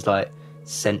Inverness, which is like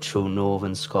central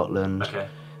northern Scotland. Okay.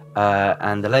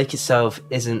 And the lake itself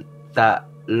isn't that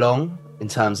long in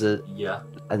terms of Yeah.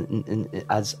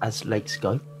 as lakes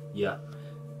go, Yeah.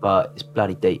 but it's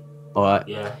bloody deep. All right.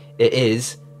 Yeah. It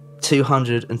is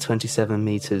 227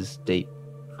 meters deep.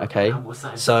 Okay. And what's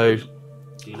that in So feet?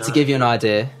 Do you know? to give you an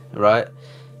idea, right?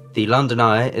 The London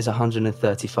Eye is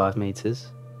 135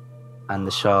 meters, and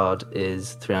the Shard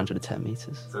is 310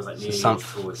 meters. So it's like So nearly some, as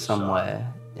tall as the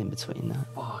somewhere in between that.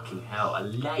 Fucking hell, a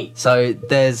lake. So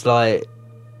there's like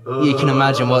you can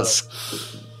imagine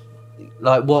what's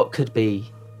like what could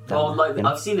be. Well, like in-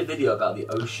 I've seen a video about the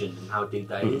ocean and how deep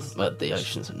that is. But the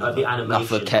oceans are Like not the enough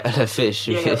for animation. kettle of fish.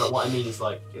 Yeah, but what I mean is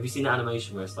like, have you seen the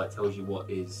animation where it's like tells you what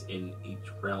is in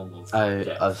each realm of Oh,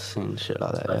 depth? I've seen shit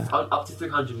like that. Like, Yeah, up to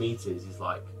 300 meters is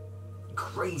like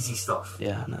crazy stuff.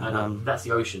 yeah, no, And that's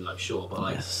the ocean, like sure, but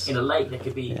like Yes. in a lake there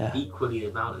could be Yeah. equally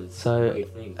amount of So,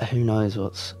 weird things. who knows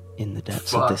what's in the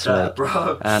depths Fuck of this that, lake?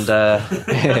 bro. And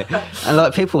and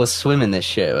like people were swimming this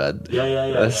shit, man.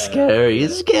 Yeah. It's scary.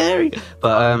 It's scary.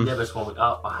 But I've never swum with.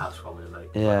 I have swum in a lake.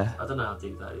 Yeah. I don't know how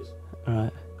deep that is,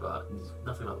 right. but it's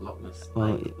nothing like Loch Ness. Well,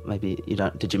 Lake. maybe you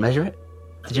don't. Did you measure it?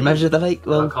 Did you measure the lake?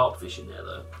 Well, Well, carp fishing there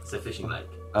though. It's a fishing lake.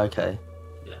 okay.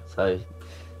 Yeah.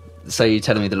 So you're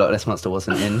telling me the Loch Ness monster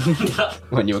wasn't in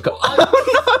when you were? What? Oh no!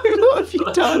 What have you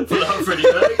done? Blood Freddie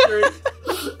Mercury.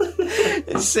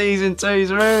 Season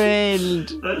 2's ruined.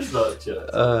 That's not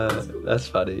true. That's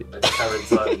funny.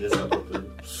 There's no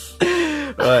problem.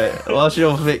 Right, whilst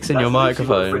you're fixing your That's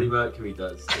literally what Freddie microphone, Mercury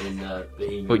does in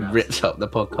Bohemian we Rhapsody. ripped up the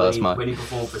podcast when mic. he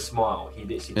performed for Smile, he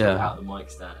literally Yeah. took out the mic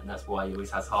stand, and that's why he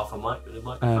always has half a mic with a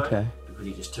microphone. Okay. Because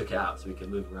he just took it out so he could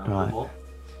move around a Right. bit more.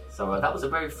 So that was a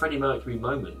very Freddie Mercury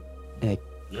moment. Yeah,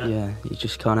 yeah, you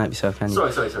just can't help yourself, can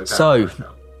you? Sorry. So-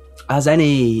 As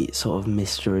any sort of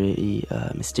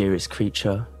mysterious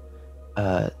creature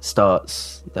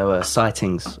starts, there were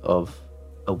sightings of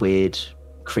a weird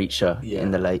creature Yeah.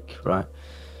 in the lake, right?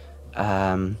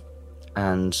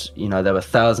 And you know there were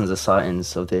thousands of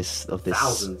sightings of this.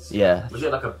 Thousands? Yeah. Was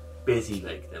it like a busy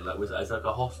lake then? Like, was it like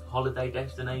a holiday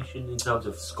destination in terms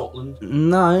of Scotland?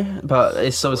 No, but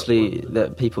it's obviously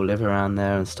that people live around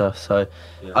there and stuff. So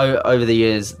Yeah. over the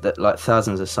years, that like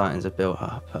thousands of sightings have built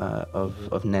up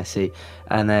of Nessie,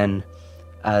 and then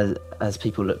as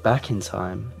people look back in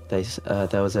time,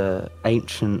 there was a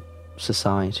ancient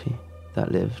society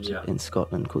that lived Yeah. in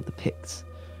Scotland called the Picts,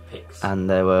 Pics. and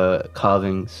there were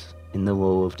carvings in the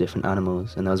wall of different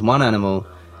animals, and there was one animal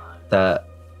that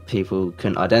people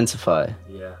couldn't identify,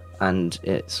 Yeah. and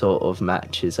it sort of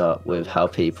matches up with how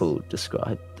people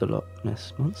describe the Loch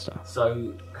Ness monster.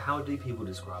 So, how do people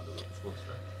describe the Loch Ness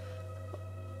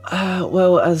monster?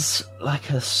 Well, as like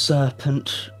a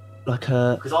serpent, like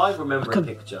a Because I remember Like a a-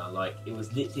 picture, like it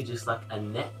was literally just like a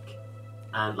neck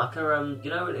and like a you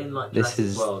know, in like This Jurassic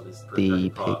is World, it's the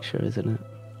Jurassic Park. picture, isn't it?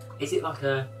 Is it like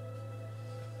a?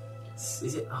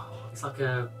 Is it? Oh, it's like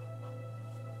a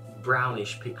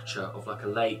brownish picture of like a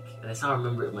lake, and that's how I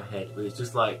remember it in my head. But it's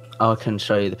just like, I can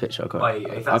show you the picture. Wait,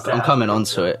 if that's I'm that coming picture-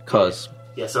 onto it because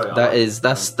yeah, sorry,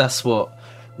 that's what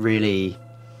really.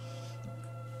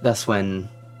 That's when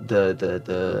that's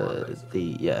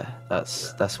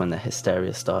when the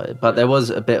hysteria started. But there was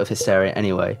a bit of hysteria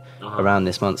anyway around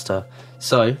this monster.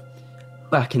 So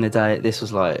back in the day, this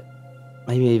was like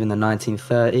maybe even the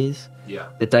 1930s. Yeah.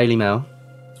 The Daily Mail.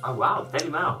 Oh wow,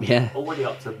 Daily Mail. Yeah. Already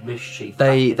up to mischief.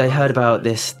 They heard about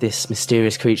this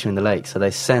mysterious creature in the lake, so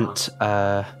they sent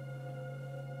a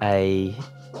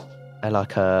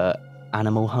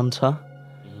animal hunter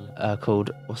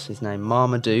called, what's his name,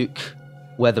 Marmaduke,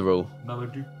 Wetherall.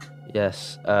 Marmaduke.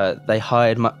 Yes, they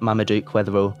hired Marmaduke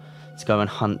Wetherall to go and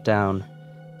hunt down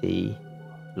the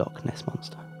Loch Ness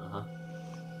monster. Uh-huh.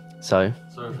 So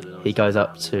Sorry for the noise. he goes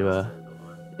up to,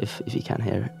 if you can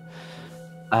hear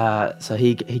it. So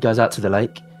he goes out to the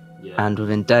lake, Yeah. and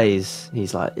within days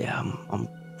he's like, yeah, I'm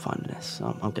finding this.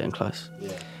 I'm getting close.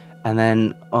 Yeah. And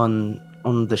then on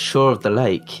the shore of the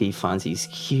lake, he finds these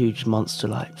huge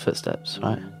monster-like footsteps,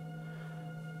 right?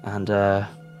 And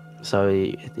so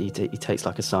he takes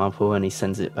like a sample and he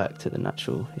sends it back to the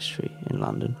Natural History in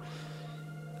London.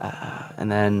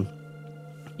 And then,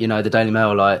 the Daily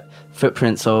Mail, like,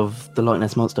 footprints of the Loch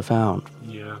Ness Monster found.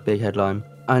 Yeah. Big headline.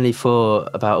 Only for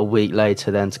about a week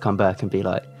later then to come back and be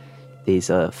like, these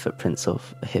are footprints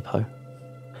of a hippo.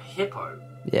 A hippo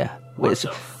Yeah. What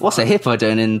What's a hippo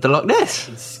doing in the Loch Ness?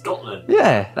 in Scotland.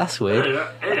 Yeah, that's weird.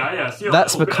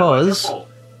 That's because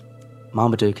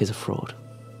Marmaduke is a fraud.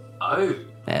 Oh.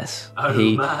 Yes. Oh,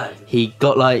 mad. He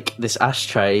got like this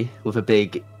ashtray with a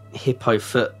big hippo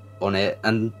foot on it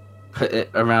and put it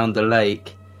around the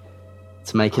lake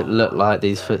to make it look like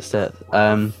these footsteps.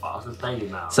 Daily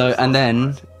Mail. So and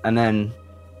then the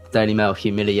Daily Mail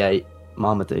humiliate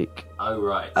Marmaduke Oh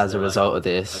right. as So, a result of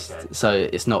this. okay. So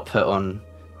it's not put on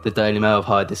the Daily Mail of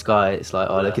hired this guy. It's like,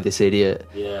 oh, look at this idiot.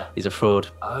 Yeah. He's a fraud.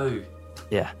 Oh.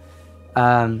 Yeah.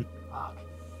 Fuck.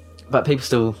 But people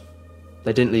still,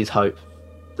 they didn't lose hope.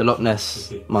 The Loch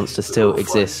Ness monster still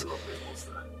exists.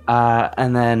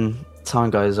 And then time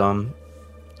goes on,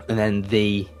 and then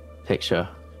the picture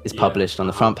is published on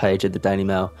the front page of the Daily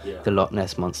Mail, Yeah. the Loch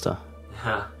Ness monster.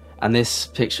 Yeah. And this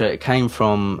picture, it came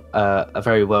from a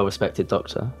very well-respected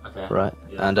doctor, Okay. right?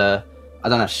 Yeah. And I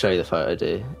don't have to show you the photo, do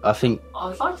you? I think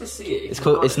I'd like to see it.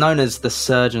 it's known as the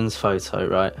surgeon's photo,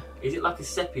 right? Is it like a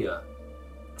sepia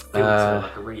filter,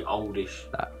 like a really oldish?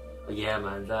 that. Oh, yeah,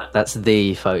 man. That's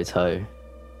the photo,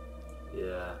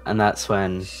 Yeah. and that's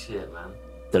when Shit, man.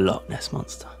 the Loch Ness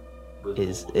monster With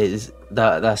is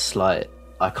that's like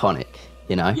iconic,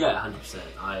 Yeah,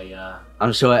 100%.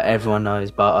 I'm sure everyone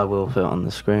knows, but I will put it on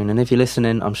the screen. And if you're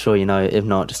listening, I'm sure you know. If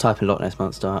not, just type in Loch Ness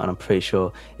Monster, and I'm pretty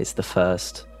sure it's the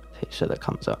first picture that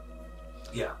comes up.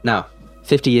 Yeah. Now,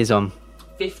 50 years on,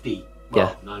 50. Yeah.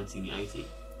 Well, 1980.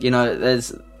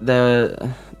 there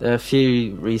are a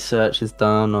few researches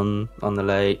done on the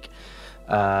lake,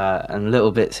 and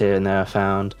little bits here and there are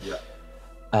found.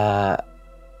 Yeah.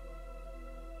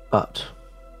 But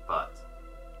But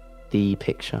the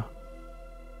picture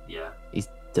yeah. is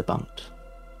debunked.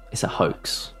 It's a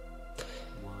hoax.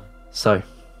 Why? So,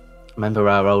 remember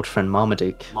our old friend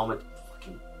Marmaduke? Mama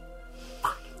fucking.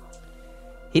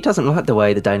 He doesn't like the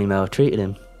way the Daily Mail treated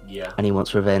him, Yeah. and he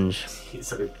wants revenge.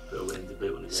 So willing to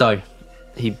build it. So,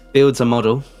 he builds a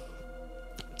model,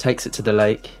 takes it to the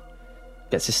lake,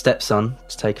 gets his stepson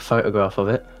to take a photograph of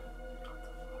it,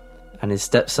 and his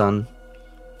stepson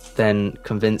then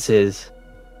convinces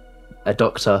a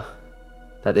doctor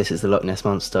that this is the Loch Ness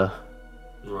Monster,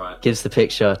 Right. gives the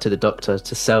picture to the doctor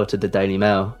to sell to the Daily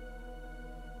Mail,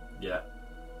 Yeah.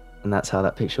 and that's how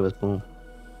that picture was born.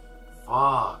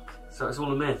 Fuck. So it's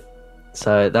all a myth.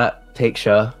 So that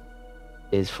picture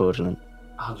is fraudulent,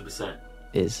 100%.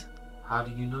 is How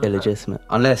do you know illegitimate,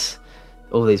 unless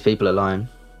all these people are lying.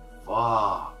 that?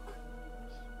 Fuck.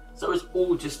 So it's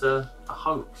all just a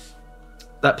hoax.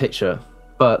 That picture,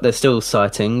 but there's still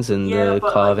sightings and Yeah, the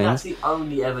but carvings. like, that's the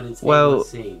only evidence Well, anyone's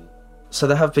seen. So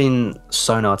there have been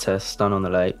sonar tests done on the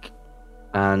lake,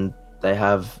 and they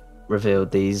have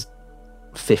revealed these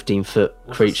 15-foot What's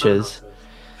the creatures. sonar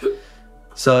test?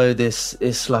 So this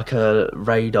is like a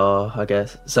radar, I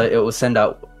guess. So it will send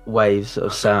out waves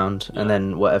of sound, Yeah. and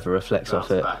then whatever reflects off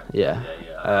it. Bounce back. Yeah.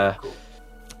 Yeah. Cool.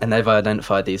 And they've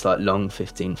identified these like long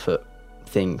 15-foot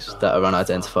things that are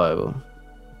unidentifiable.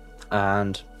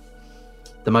 And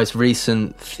the most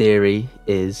recent theory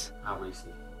is, How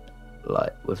recent?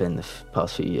 like within the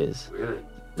past few years, Really?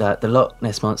 that the Loch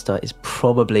Ness Monster is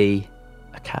probably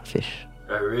a catfish.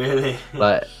 Oh, really?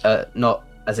 Like, not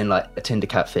as in like a Tinder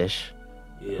catfish.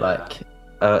 Yeah. Like,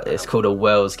 it's called a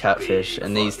Wells catfish, Big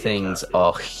and these fucking things catfish.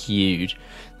 are huge.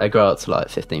 They grow up to like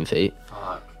 15 feet.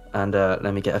 Fuck. And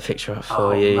let me get a picture up for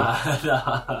Oh, you. man.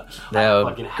 They I are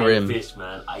fucking grim. hate fish,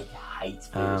 man. I hate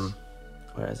fish.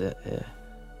 Where is it? Here.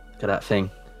 Look at that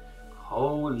thing.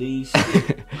 Holy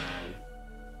shit, man.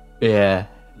 Yeah.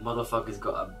 Motherfucker's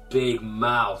got a big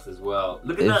mouth as well.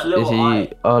 Look at If, that little if you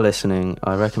eye. are listening,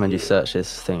 I recommend you Yeah. search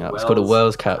this thing up. It's called a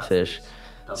Wells catfish.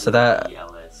 So that-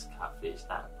 WELS catfish.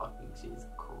 That fucking shit is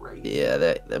crazy. Yeah,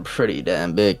 they're pretty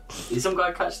damn big. Did some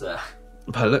guy catch that?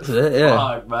 By the looks of it, yeah.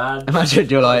 Fuck, man. Imagine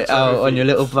you're like out Trophy. on your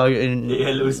little boat and Yeah,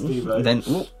 little speedboat. then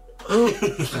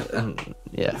and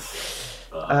yeah.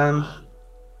 Fuck, Um, man.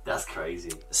 That's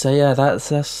crazy. So yeah,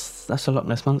 that's a Loch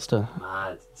Ness monster.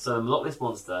 Mad. So Loch Ness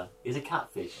monster is a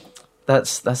catfish.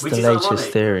 That's Which the is latest ironic,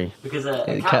 theory. because a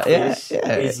Yeah, catfish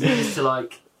yeah. is used to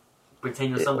like pretend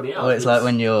you're somebody else. Well, it's like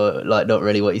when you're like not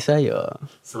really what you say you are.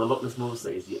 So the Loch Ness monster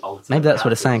is the ultimate. Maybe that's where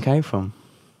the catfish. saying came from.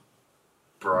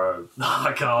 Bro,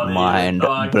 I can't. Mind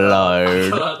even.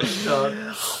 blown. I can't.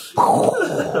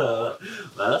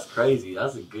 Man, that's crazy.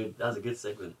 That's a good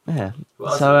segment. Yeah. What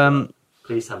else So have you got?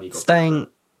 Please tell me you got staying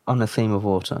on the theme of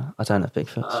water. I don't have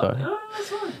Bigfoot. Sorry. No, that's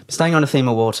fine. Staying on the theme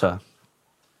of water.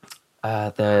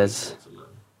 There's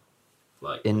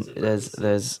Like, in is it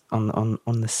there's on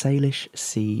the Salish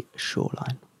Sea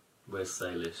shoreline. where's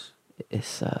Salish? It's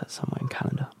somewhere in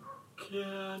Canada.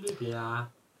 Canada.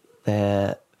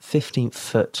 Their 15th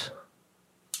foot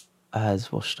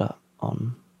has washed up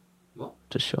on What?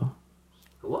 the shore.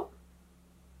 What?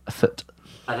 A foot.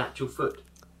 An actual foot.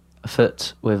 A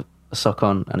foot with a sock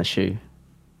on and a shoe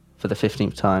for the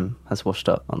 15th time has washed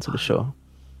up onto the shore.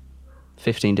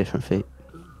 15 different feet.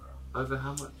 Over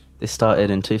how much? This started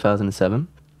in 2007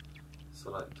 So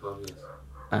like 12 years.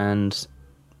 and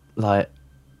like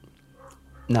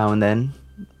now and then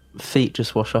feet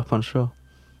just wash up on shore.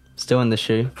 Still in the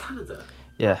shoe. Canada?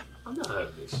 Yeah. I've not heard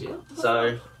of this shit.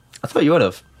 So I thought you would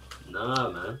have.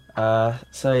 No, man.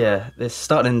 So yeah, this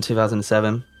started in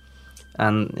 2007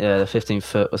 and yeah, the 15th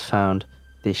foot was found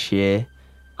this year.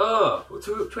 Oh,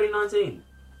 2019?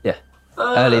 Yeah.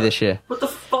 Early this year. What the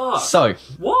fuck? So,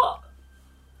 What?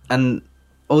 and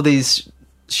all these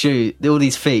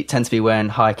feet tend to be wearing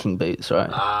hiking boots, right?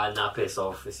 Nah, piss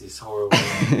off. This is horrible.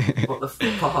 What the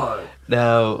fuck?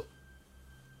 Now,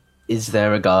 is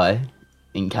there a guy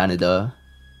in Canada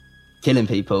killing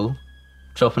people,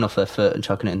 chopping off their foot and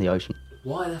chucking it in the ocean?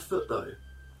 Why their foot, though?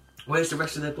 Where's the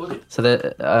rest of their body? So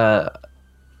that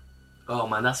Oh,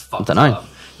 man, that's fucked I don't know. up.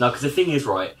 No, because the thing is,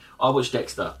 right, I watched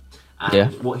Dexter, and Yeah.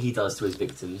 what he does to his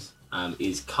victims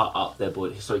is cut up their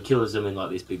body. So he kills them in like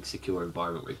this big secure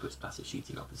environment where he puts plastic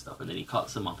sheeting up and stuff, and then he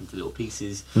cuts them up into little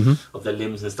pieces of their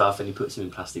limbs and stuff, and he puts them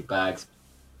in plastic bags,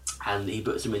 and he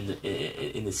puts them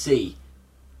in the sea,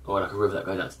 or like a river that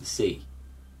goes out to the sea.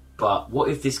 But what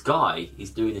if this guy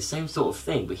is doing the same sort of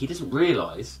thing, but he doesn't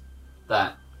realise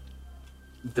that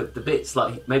the bits,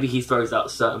 like maybe he throws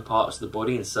out certain parts of the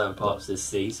body and certain parts of the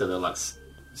sea, so they're like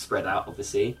spread out of the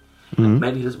sea. And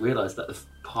maybe he doesn't realise that the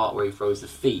part where he throws the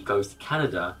feet goes to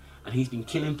Canada, and he's been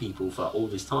killing people for all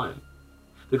this time.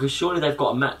 Because surely they've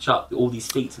got to match up all these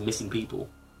feet to missing people.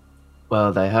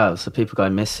 well, they have. So people go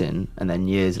missing, and then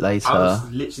years later,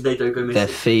 Literally, they don't go missing. their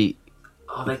feet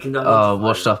They can go are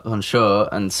washed up on shore,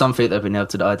 and some feet they've been able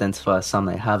to identify, some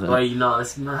they haven't. Wait, no,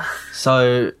 it's mad.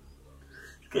 So,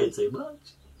 Getting too much.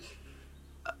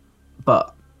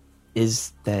 but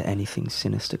is there anything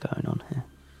sinister going on here?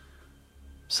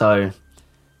 So,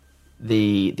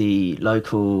 the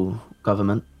local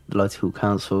government, the local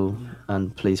council,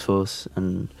 and police force,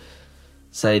 and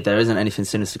say there isn't anything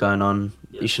sinister going on.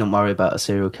 Yeah. You shouldn't worry about a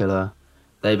serial killer.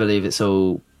 They believe it's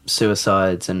all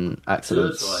suicides and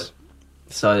accidents. Suicide.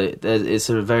 So it's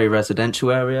a very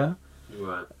residential area,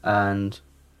 Right. and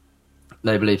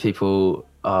they believe people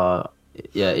are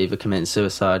either committing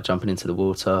suicide, jumping into the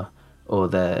water, or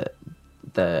they're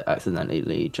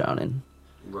accidentally drowning.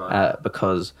 Right.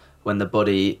 Because when the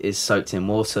body is soaked in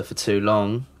water for too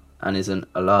long and isn't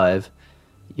alive,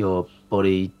 your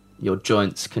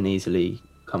joints can easily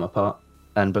come apart.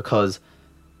 And because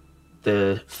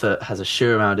the foot has a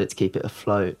shoe around it to keep it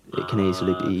afloat, it can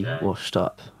easily be Okay. washed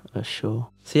up ashore.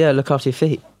 So yeah, look after your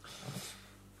feet.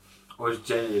 I was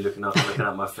genuinely looking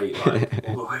at my feet like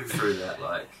all the way through that.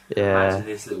 Like, Yeah. imagine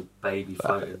this little baby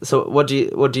floating. So what do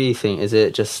you think? Is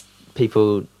it just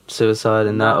people suicide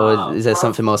and that, Nah, or is there bro.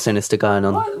 something more sinister going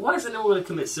on? Why isn't everyone going to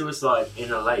commit suicide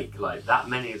in a lake? Like, that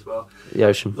many as well. The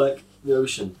ocean, Like, the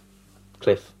ocean.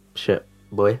 cliff, shit,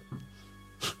 boy.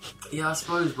 Yeah, I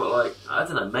suppose, but like, I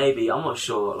don't know, maybe, I'm not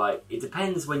sure. Like, it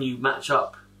depends when you match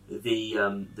up the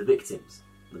victims.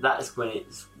 That is when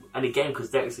it's, and again, because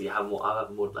Dexter, I have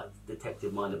a more like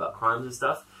detective mind about crimes and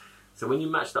stuff. So when you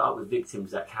match that up with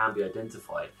victims that can be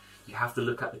identified, you have to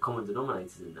look at the common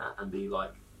denominators in that and be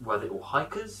like, were they all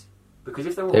hikers? Because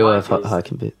if they're all They all have hikers,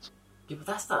 hiking boots. yeah, but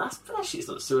that shit's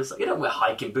not suicide. You don't wear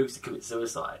hiking boots to commit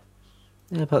suicide.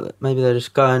 Yeah, but maybe they're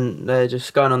just going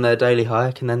on their daily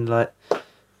hike, and then like,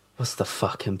 what's the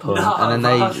fucking point? No, and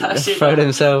then bro, they that shit throw don't-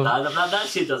 themselves. That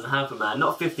shit doesn't happen, man.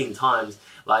 Not 15 times.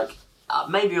 Like,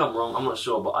 maybe I'm wrong. I'm not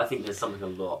sure, but I think there's something a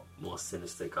lot more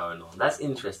sinister going on. That's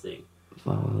interesting.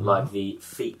 Like the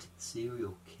feet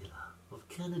serial killer of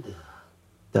Canada.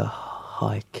 The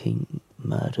hiking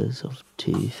murders of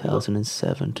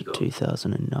 2007 to You got-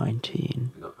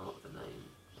 2019. We got to come up with a name.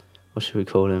 what should we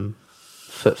call him?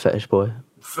 Foot fetish boy.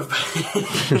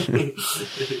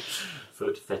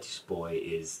 Foot Fetish Boy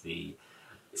is the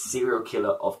serial killer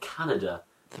of Canada.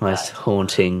 The most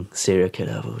haunting serial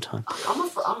killer of all time.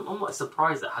 I'm like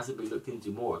surprised that hasn't been looked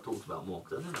into more or talked about more,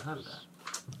 because I've never heard of that.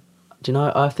 Do you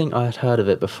know, I think I had heard of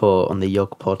it before on the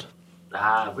Yog Pod.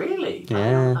 Ah, really?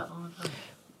 Yeah.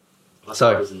 I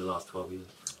So- suppose in the last 12 years.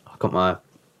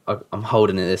 I'm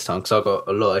holding it this time because I've got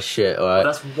a lot of shit, alright?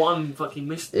 That's one fucking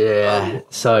mystery. Yeah,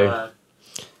 so-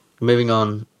 Moving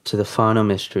on to the final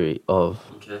mystery of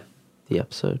okay. the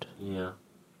episode. Yeah.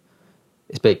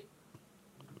 It's big.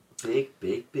 Big.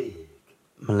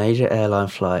 Malaysia Airline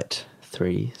Flight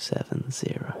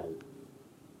 370.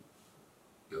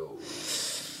 Yo.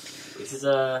 This is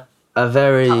a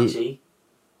very... touchy,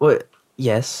 Well,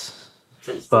 yes,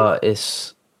 sensitive, but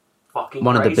it's fucking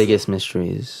one of the crazy biggest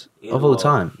mysteries in of the all world.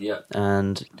 time. Yeah.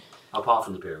 And Apart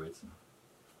from the pyramids.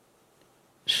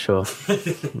 sure,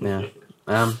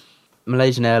 yeah.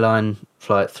 Malaysian Airline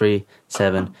Flight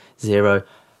 370.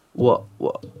 What?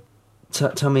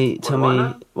 Tell me. What do I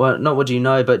know? Well, not what do you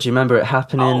know, but do you remember it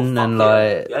happening? Oh, And fuck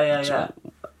like, yeah.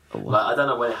 Like, I don't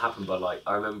know when it happened, but like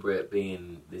I remember it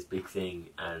being this big thing,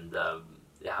 and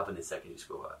it happened in secondary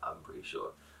school. I'm pretty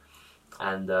sure,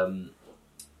 and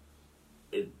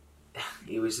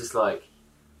it was just like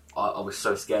I was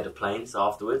so scared of planes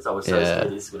afterwards. I was so scared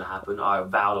this was going to happen. I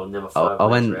vowed I'll never fly I Malaysia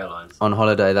went Airlines. on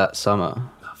holiday that summer,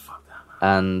 Oh, fuck that,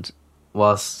 man. and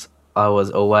whilst I was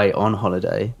away on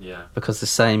holiday, Yeah. because the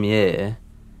same year,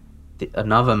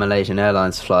 another Malaysian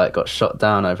Airlines flight got shot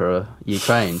down over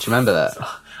Ukraine. Do you remember that?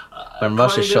 When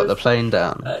Russia kind shot of. the plane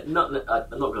down. I'm not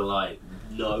going to lie,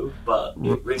 no, but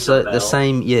it rings So a bell. the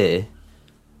same year,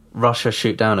 Russia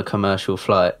shoot down a commercial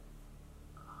flight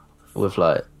with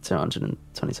like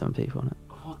 227 people on it,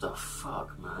 What the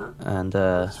fuck, man? and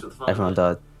Just for the fun of everyone it.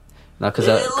 died. No, Look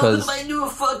because at my new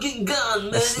fucking gun,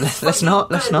 man. let's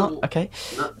not. Okay,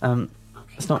 No.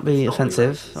 let's not be It's not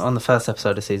offensive really racist. on the first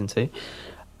episode of season 2.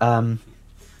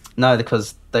 No,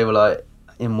 because they were like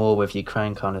in war with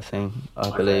Ukraine, kind of thing, I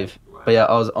Okay, believe. right. But yeah,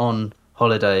 I was on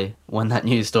holiday when that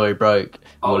news story broke.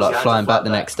 Oh, We were so you like had to flying fly back the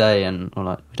back. next day, and we're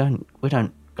like, we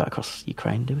don't go across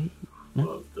Ukraine, do we?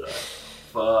 What the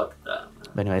fuck that, man.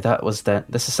 But anyway, that's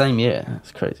the same year.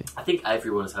 It's crazy. I think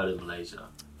everyone has heard of Malaysia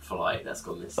flight that's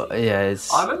gone missing. Yeah,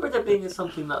 it's I remember there being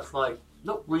something that's like,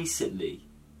 not recently,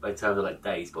 in terms of like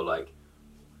days, but like,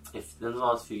 if in the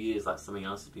last few years, like something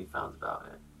else has been found about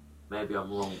it. Maybe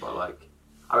I'm wrong, but like,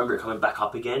 I remember it coming back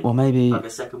up again. well, maybe like a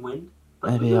second wind.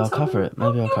 But maybe you know I'll cover something? it.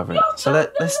 Maybe I'll cover it. So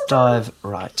let's dive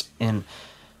right in.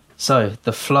 So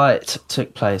the flight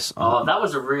took place Oh, on. that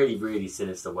was a really, really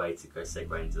sinister way to go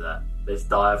segue into that. Let's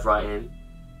dive right in.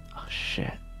 Oh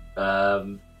shit!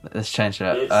 Um, Let's change it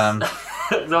up.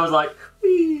 it's, so I was like,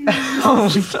 whee. Oh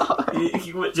no!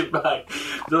 You went your back.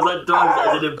 There was like dogs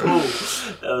as in a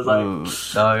pool. I was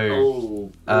like,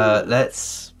 No. oh,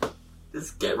 Let's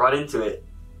get right into it.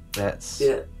 Yeah,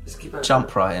 just keep right jump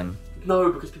into right in. it.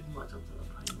 No, because people might jump to the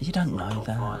plane. You don't know On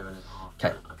that. fire and a half.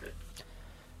 Okay. Okay.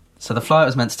 So the flight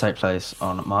was meant to take place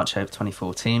on March 8th,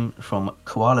 2014, from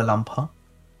Kuala Lumpur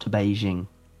to Beijing.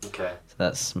 Okay. So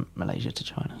that's Malaysia to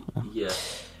China. Yeah.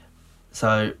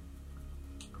 So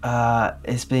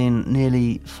it's been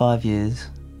nearly 5 years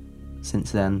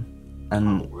since then,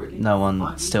 and Oh, really? no one 5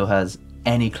 years? still has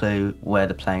any clue where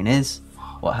the plane is,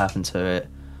 what happened to it,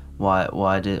 what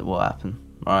happened.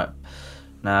 Right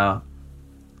now,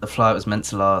 the flight was meant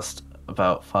to last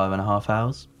about 5.5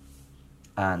 hours,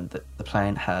 and the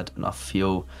plane had enough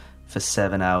fuel for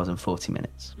 7 hours and 40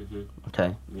 minutes. Mm-hmm.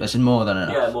 Okay, Yeah. which is more than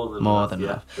enough. Yeah, more than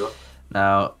enough. Yeah, sure.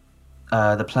 Now,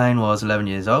 the plane was 11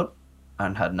 years old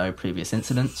and had no previous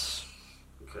incidents,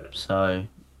 Okay. so,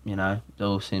 you know, it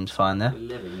all seems fine there.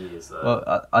 11 years though.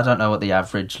 Well, I don't know what the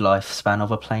average lifespan of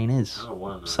a plane is. I don't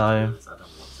want to know. So- I don't want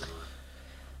to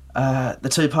know. The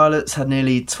two pilots had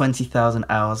nearly 20,000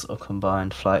 hours of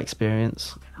combined flight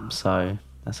experience, so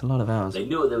that's a lot of hours. They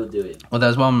knew what they were doing. Well,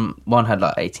 there's one had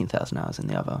like 18,000 hours and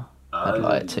the other had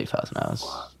like Oh, 2,000 hours.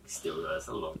 fuck. Still, that's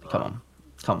a lot. Come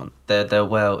on. They're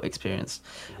well experienced.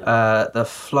 Yeah. The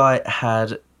flight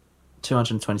had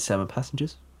 227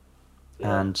 passengers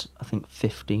Yeah. and I think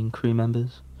 15 crew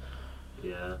members.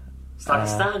 Yeah. It's like a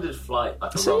standard flight.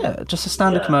 Like a So roll- yeah, just a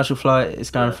standard Yeah. commercial flight. It's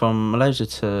going Yeah. from Malaysia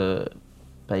to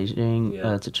Beijing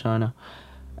Yeah. to China,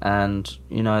 and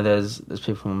you know there's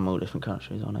people from all different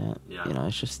countries on it. Yeah. You know,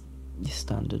 it's just your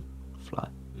standard flight.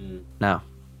 Mm. Now,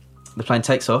 the plane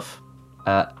takes off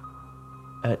at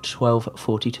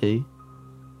 12:42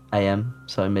 a.m.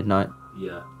 So midnight,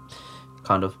 Yeah.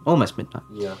 kind of almost midnight.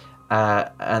 Yeah.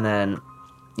 And then,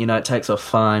 you know, it takes off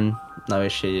fine, no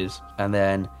issues. And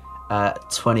then At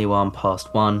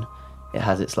 1:21, it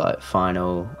has its like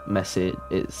final message.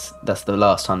 That's the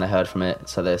last time they heard from it,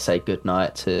 so they say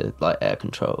goodnight to like air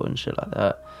control and shit like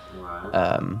that.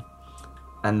 Right.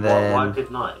 And then why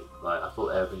good night? Like I thought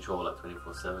air control like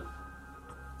 24/7.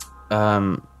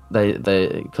 They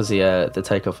because the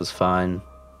takeoff was fine,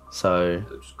 so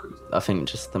They were just cruising. I think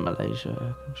just the Malaysia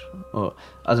air control, or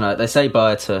I don't know. They say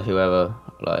bye to whoever,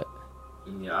 like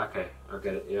Yeah. Okay. I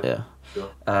get it. Yeah. yeah.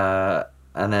 Sure.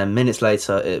 And then minutes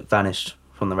later, it vanished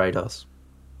from the radars.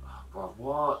 Bro,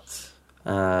 what?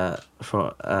 Yeah.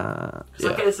 I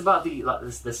get it's about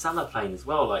the Salah plane as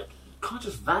well. Like, you can't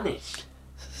just vanish.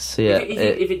 So yeah,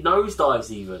 If it nosedives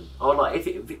even, or like if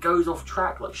it goes off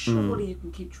track, like surely you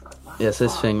can keep track. Like, yeah. So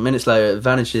this thing, minutes later, it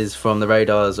vanishes from the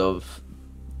radars of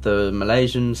the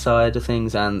Malaysian side of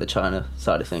things and the China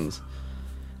side of things.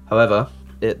 However,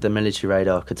 the military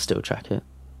radar could still track it.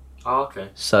 Oh, okay.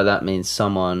 So that means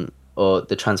someone or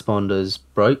the transponders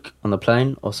broke on the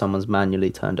plane, or someone's manually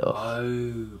turned it off.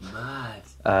 Oh,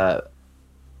 mad.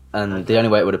 And Okay. the only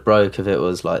way it would have broke if it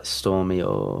was like stormy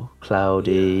or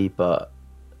cloudy, but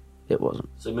it wasn't.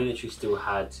 So military still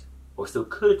had, or still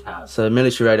could have. So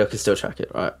military radar could still track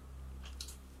it, right?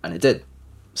 And it did.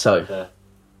 So Okay.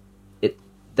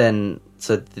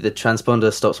 so the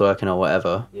transponder stops working or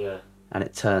whatever, Yeah. and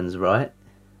it turns right,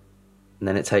 and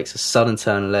then it takes a sudden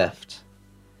turn left,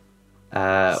 So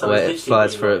where it's it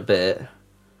flies literally for a like- bit,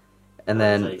 and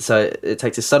then like- so it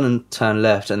takes a sudden turn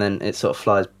left, and then it sort of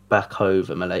flies back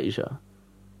over Malaysia.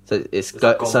 So It's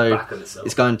gone back on itself.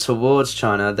 it's going towards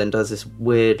China, then does this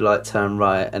weird like turn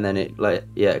right, and then it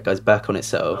it goes back on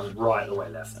itself. Right the way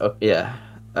left. Oh, yeah,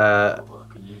 Like a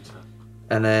U-turn.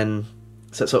 and then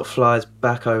so it sort of flies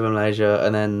back over Malaysia,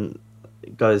 and then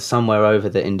it goes somewhere over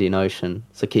the Indian Ocean.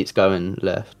 So it keeps going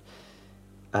left,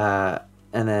 and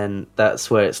then that's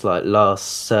where its like last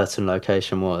certain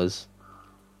location was,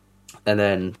 and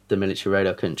then the military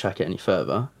radar couldn't track it any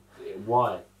further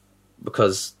Why?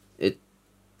 because it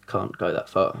can't go that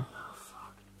far.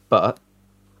 But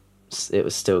it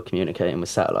was still communicating with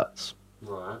satellites,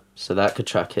 Right. so that could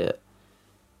track it.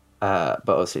 But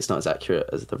obviously it's not as accurate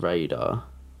as the radar.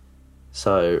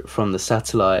 So from the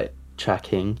satellite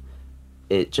tracking,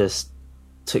 it just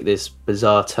took this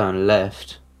bizarre turn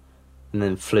left and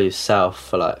then flew south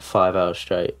for like 5 hours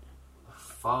straight,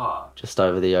 Fuck. just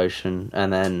over the ocean,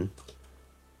 and then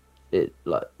it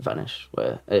like vanished.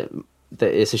 Where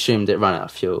it's assumed it ran out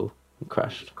of fuel and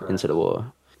crashed into the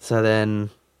water. So then,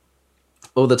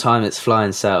 all the time it's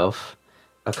flying south,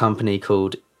 a company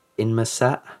called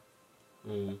Inmarsat,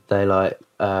 they like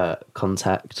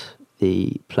contact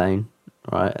the plane,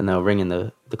 right, and they'll ring in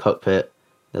the cockpit.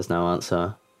 There's no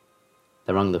answer.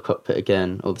 They ring the cockpit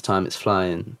again. All the time it's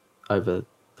flying over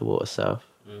the water south.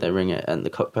 They ring it and the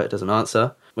cockpit doesn't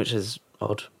answer, which is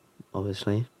odd,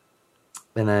 obviously.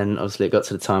 And then obviously it got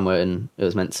to the time when it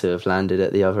was meant to have landed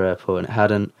at the other airport and it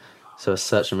hadn't. So a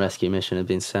search and rescue mission had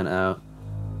been sent out.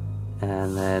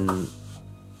 And then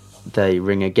they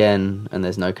ring again and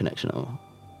there's no connection at all.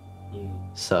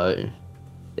 So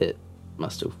it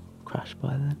must have crashed by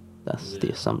then. That's the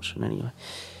assumption anyway.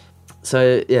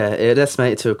 So yeah, it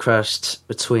estimated to have crashed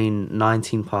between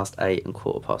 8:19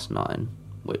 and 9:15,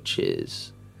 which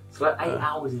is So like 8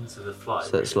 hours into the flight.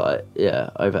 so it's like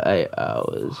over 8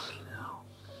 hours.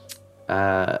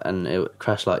 And it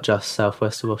crashed like just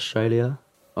southwest of Australia.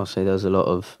 Obviously, there was a lot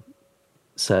of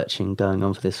searching going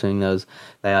on for this thing.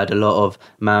 They had a lot of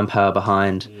manpower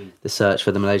behind the search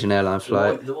for the Malaysian airline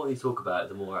flight. The more you talk about it,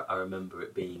 the more I remember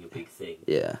it being a big thing.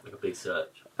 Yeah, Like a big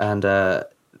search. and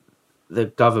the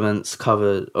governments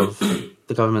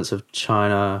the governments of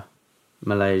China,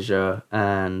 Malaysia,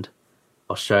 and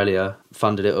Australia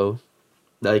funded it all.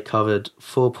 They covered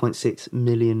 4.6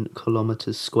 million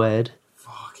kilometres squared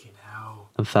Fucking hell.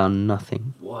 and found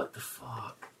nothing. What the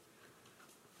fuck?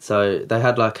 So they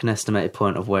had like an estimated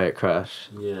point of where it crashed,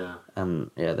 Yeah. and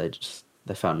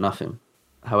they found nothing.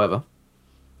 However,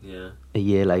 Yeah. a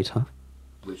year later,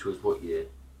 Which was what year?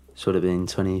 should have been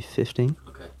 2015,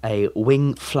 Okay. a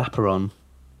wing flaperon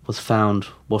was found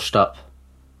washed up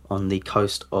on the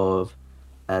coast of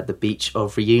the beach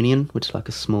of Reunion, which is like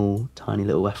a small, tiny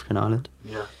little African island.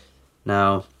 Yeah.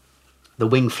 Now, the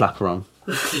wing flaperon.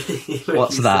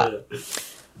 What's that?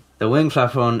 The wing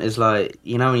flaperon is like,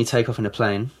 you know when you take off in a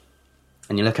plane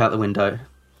and you look out the window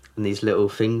and these little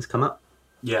things come up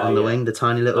Yeah. on the wing, the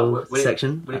tiny little Like, when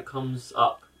section? When it comes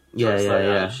up. Yeah.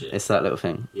 and shit. It's that little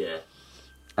thing. Yeah.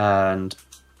 And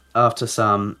after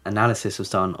some analysis was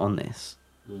done on this,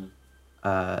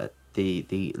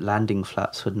 the landing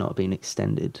flaps had not been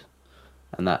extended,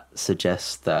 and that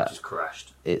suggests that Just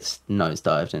crashed. it's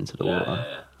nosedived into the water.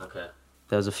 Yeah. Okay.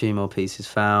 there was a few more pieces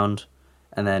found,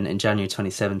 and then in January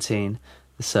 2017,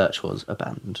 the search was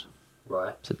abandoned.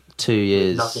 Right. So 2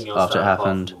 years Nothing else after it found apart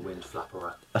happened, from a wind flapper,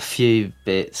 right? a few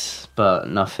bits, but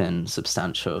nothing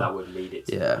substantial. That would lead it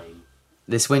to Yeah. the main.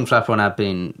 This wing flapper one had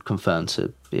been confirmed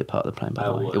to be a part of the plane, by the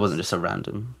Oh, way. was. It wasn't just a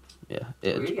random. Yeah,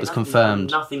 it Really? was Nothing-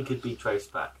 confirmed. Nothing could be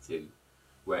traced back to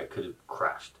where it could have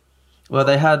crashed. Well,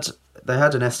 they had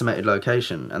an estimated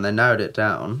location, and they narrowed it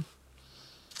down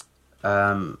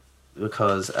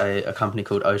because a company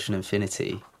called Ocean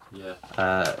Infinity, Yeah.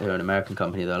 who are an American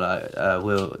company, they'll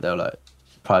like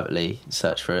privately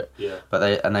search for it. Yeah. But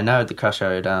they narrowed the crash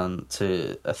area down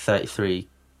to a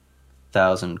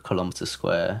 33,000 kilometre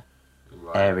square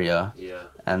Right. area, Yeah.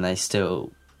 and they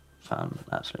still found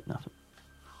absolutely nothing.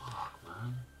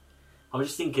 Man. I'm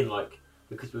just thinking, like,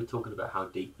 because we were talking about how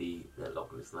deep the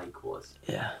Loch Ness Lake was.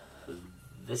 Yeah.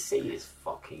 The sea is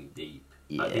fucking deep.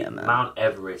 Like, Yeah, the man. Mount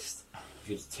Everest, if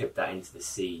you just tip that into the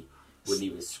sea, wouldn't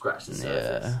even scratch the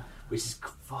surface. Yeah. Which is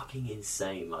fucking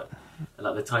insane. Like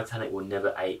the Titanic will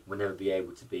never be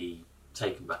able to be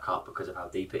taken back up because of how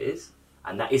deep it is,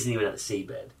 and that isn't even at the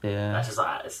seabed. Yeah. That's just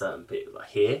like at a certain bit, like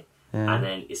here, Yeah. and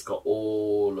then it's got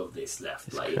all of this left.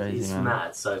 It's like crazy, it's man.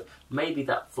 mad. So maybe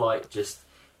that flight just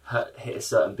hit a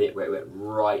certain bit where it went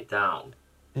right down,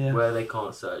 Yeah. where they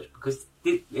can't search, because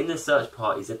in the search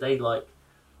parties, did they like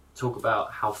talk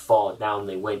about how far down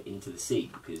they went into the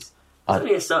sea? Because there's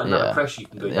only a certain amount of pressure you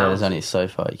can go down. There's only so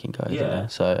far you can go, isn't Yeah. there?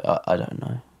 So I don't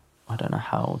know. I don't know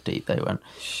how deep they went.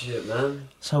 Shit, man.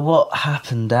 So what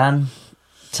happened, Dan?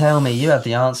 Tell me, you have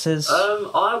the answers.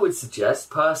 I would suggest,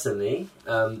 personally,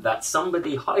 that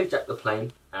somebody hijacked the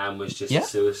plane and was just Yeah. a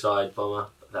suicide bomber.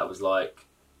 That was like,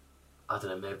 I don't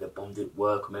know, maybe the bomb didn't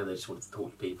work, or maybe they just wanted to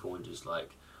talk to people and just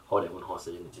like hold everyone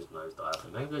hostage and it just nosedive.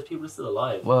 And maybe those people are still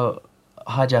alive. Well,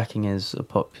 hijacking is a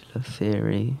popular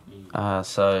theory.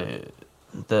 So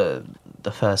the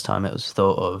first time it was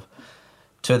thought of,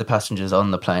 2 of the passengers on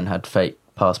the plane had fake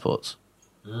passports.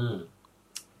 Mm.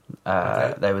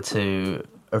 Okay. They were 2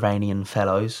 Iranian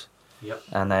fellows, Yep.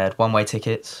 and they had one-way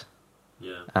tickets,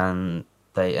 Yeah. and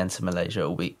they entered Malaysia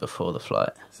a week before the flight.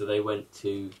 So they had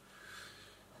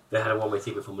a one-way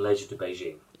ticket from Malaysia to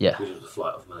Beijing. Yeah. Which was the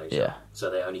flight of Malaysia. Yeah. So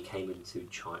they only came into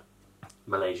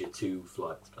Malaysia to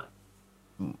fly this plane.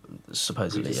 Which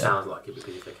Supposedly, just yeah. sounds like it,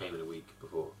 because if they came in a week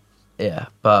before. Yeah,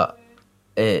 but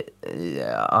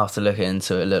after looking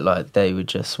into it, it looked like they were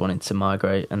just wanting to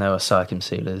migrate, and they were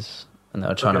circumsealers, and they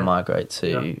were trying to Okay. migrate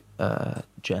to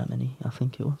Germany, I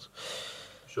think it was.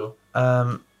 Sure.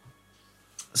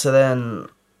 So then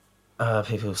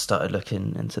people started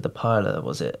looking into the pilot.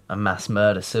 Was it a mass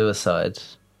murder suicide?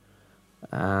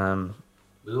 With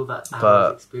all that But-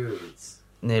 hours experience.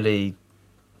 Nearly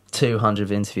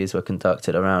 200 interviews were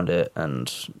conducted around it,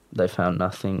 and they found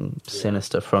nothing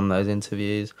sinister from those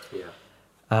interviews.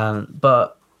 Yeah.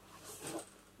 But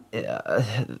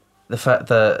the fact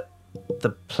that the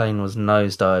plane was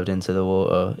nosedived into the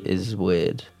water is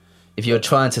weird. If you were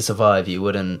trying to survive, you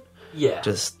wouldn't Yeah.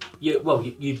 just...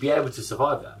 You'd be able to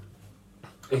survive that.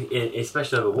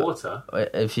 Especially over water.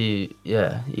 If you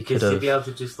could Because you'd be have...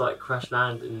 able to just like crash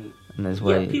land and... And there's Yeah,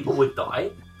 way... people would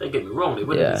die. Don't get me wrong, it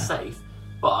wouldn't Yeah. be safe.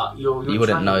 But you're You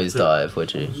wouldn't trained nosedive,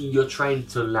 would you? You're trained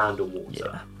to land on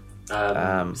water.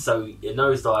 Yeah. So a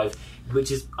nosedive, which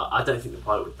is... I don't think the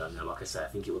pilot would have done that. Like I said, I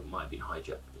think it might have been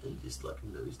hijacked and just like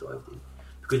nosedived in.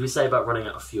 Because we say about running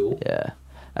out of fuel. Yeah.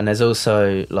 And there's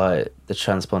also, like, the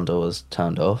transponder was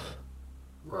turned off.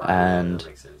 Right, And- that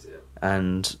makes sense, yeah.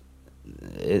 And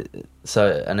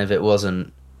if it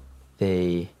wasn't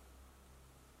the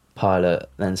pilot,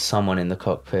 then someone in the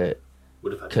cockpit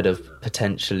Would have had could to have do that.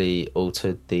 potentially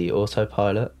altered the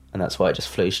autopilot, and that's why it just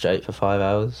flew straight for 5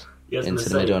 hours Yeah, I was into gonna the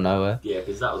say, middle of nowhere. Yeah,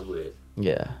 because that was weird.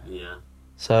 Yeah. Yeah.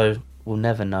 So we'll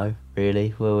never know,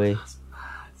 really, will we?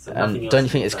 So nothing And else don't you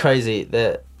is think it's said. crazy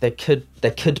that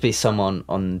there could be someone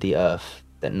on the Earth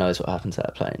that knows what happened to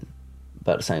that plane,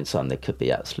 but at the same time there could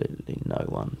be absolutely no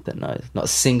one that knows. Not a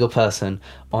single person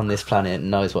on this planet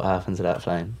knows what happened to that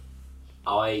plane.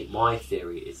 My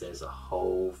theory is there's a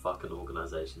whole fucking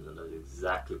organisation that knows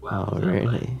exactly what Oh happened to that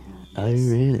really? plane. Oh Yes.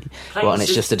 really? Planes Well, and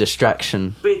it's just a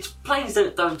distraction. Bitch, planes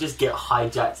don't just get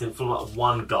hijacked and from like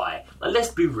one guy. Like, let's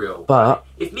be real. But- right?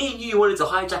 If me and you wanted to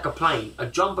hijack a plane, a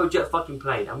jumbo jet fucking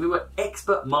plane, and we were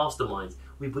expert masterminds,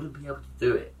 we wouldn't be able to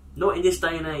do it. Not in this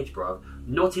day and age, bro.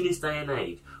 Not in this day and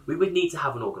age. We would need to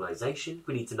have an organisation.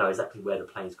 We need to know exactly where the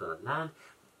plane's going to land.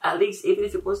 At least, even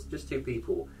if it was just 2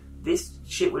 people, this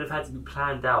shit would have had to be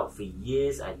planned out for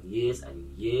years and years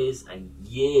and years and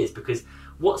years. Because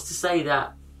what's to say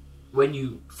that when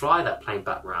you fly that plane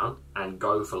back round and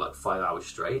go for like 5 hours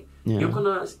straight, Yeah. you're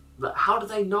gonna. Like, how do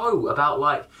they know about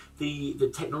like the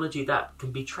technology that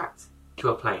can be tracked to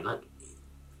a plane? Like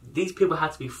these people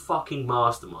had to be fucking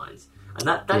masterminds, and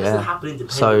that doesn't happen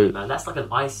independently, So, man. That's like an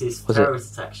ISIS was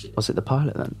terrorist attack shit. Was it the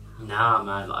pilot then? Nah,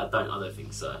 man, like, I don't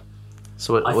think so.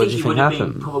 So what I do think you he think would have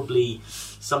happened? been probably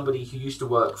somebody who used to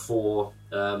work for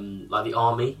like the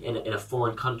army in a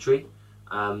foreign country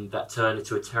that turned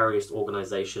into a terrorist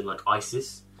organization like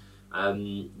ISIS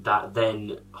that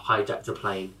then hijacked a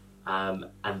plane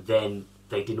and then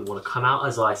they didn't want to come out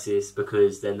as ISIS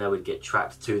because then they would get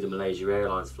tracked to the Malaysia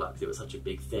Airlines flight because it was such a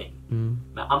big thing.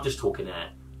 Now, I'm just talking there.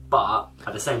 But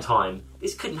at the same time,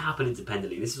 this couldn't happen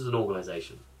independently. This was an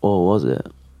organisation. Or was it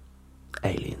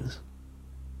aliens?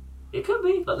 It could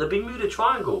be. Like the Bermuda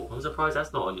Triangle. I'm surprised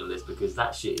that's not on your list because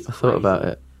that shit is I crazy. thought about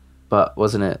it, but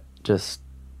wasn't it just?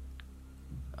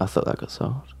 I thought that got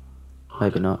sold.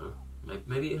 Maybe not.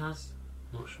 Maybe it has.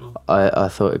 Not sure. I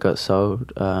thought it got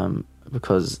sold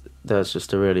because there's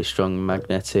just a really strong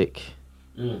magnetic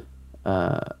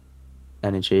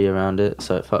energy around it,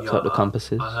 so it fucks up the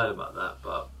compasses. I heard about that,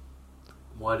 but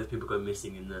why do people go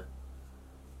missing in there?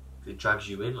 It drags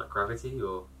you in like gravity,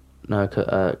 or No,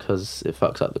 because it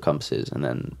fucks up the compasses, and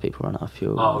then people run out of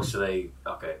fuel. oh, so they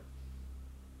okay,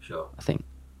 sure. I think,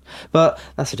 but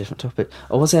that's a different topic.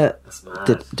 Or was it? That's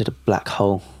mad. Did a black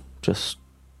hole just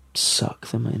suck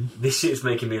them in? This shit's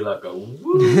making me like go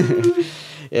woo.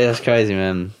 Yeah, that's crazy,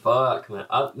 man. Fuck, man.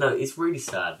 No, it's really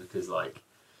sad because like,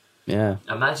 Yeah,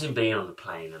 imagine being on a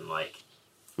plane and like.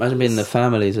 imagine being the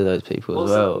families of those people as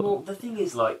well. Well, the thing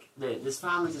is, like, there's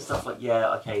families and stuff like,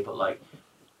 yeah, okay, but, like,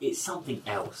 it's something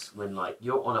else when, like,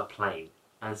 you're on a plane,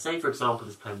 and say, for example,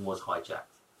 this plane was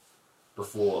hijacked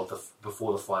before the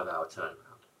 5-hour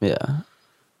turnaround. Yeah,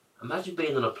 Imagine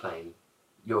being on a plane,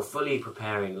 you're fully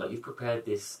preparing, like, you've prepared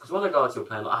this, because when I go onto a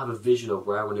plane, like, I have a vision of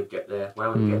where I want to get there, where I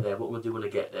want to get there, what I'm going to do when I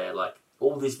get there, like,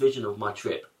 all this vision of my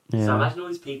trip. Yeah. So imagine all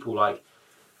these people, like,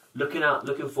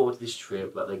 looking forward to this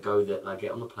trip, like they go there, like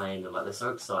get on the plane, and like they're so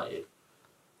excited,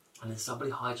 and there's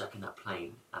somebody hijacking that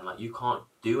plane, and like you can't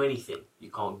do anything, you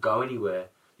can't go anywhere,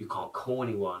 you can't call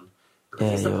anyone,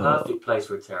 because it's the perfect place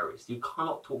for a terrorist. You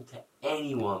cannot talk to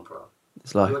anyone, bro.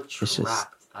 it's like You're it's just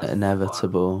trapped as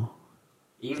inevitable. fuck.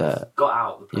 Even if that you got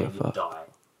out, the plane you're would fucked. die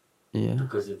Yeah,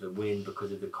 because of the wind,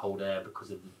 because of the cold air,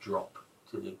 because of the drop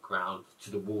to the ground,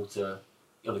 to the water.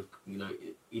 You know,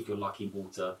 if you're lucky,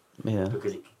 water. yeah.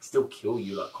 Because it can still kill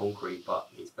you like concrete, but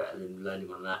it's better than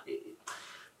learning on that.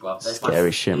 Bruv, that's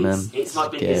Scary shit, man. It's my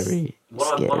biggest. Scary,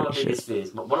 One of my scary biggest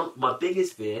fears. One of my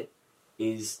biggest fear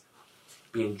is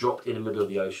being dropped in the middle of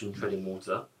the ocean, treading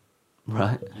water.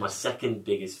 Right. My second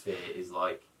biggest fear is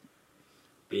like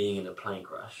being in a plane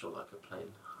crash or like a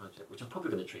plane hijack, which I'm probably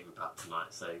going to dream about tonight.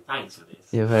 So thanks for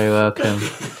this. You're very welcome.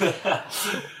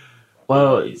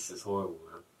 Well, it's horrible,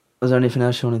 man. was there anything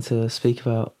else you wanted to speak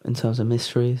about in terms of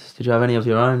mysteries? Did you have any of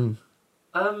your own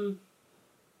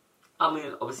I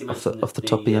mean, obviously, off the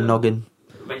top of your noggin?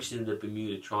 Mentioning the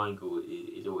Bermuda Triangle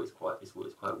is always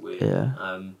quite weird.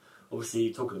 Yeah.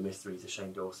 Obviously, talking of mysteries, the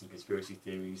Shane Dawson conspiracy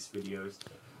theories videos.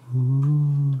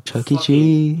 Ooh, Chuck E. Fucking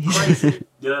Cheese. crazy.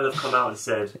 You know, they've come out and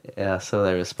said, Yeah, so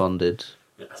they responded.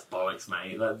 yeah, "That's bollocks,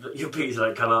 mate. Like, your pizza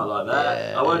don't come out like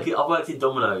that." Yeah. I worked in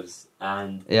Domino's,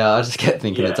 and Yeah, I just kept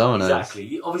thinking of Domino's.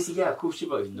 Exactly. Obviously, yeah, of course you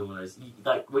work in Domino's.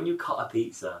 Like when you cut a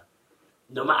pizza,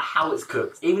 no matter how it's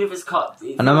cooked, even if it's cut,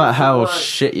 And no matter how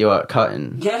shit you are at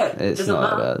cutting, yeah, it's doesn't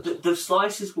not matter. bad. The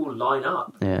slices will line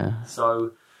up. Yeah,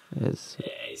 So it's yeah,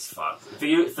 it's fun.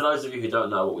 For those of you who don't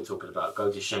know what we're talking about,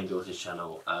 go to Shane Dawson's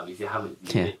channel. If you haven't,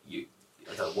 I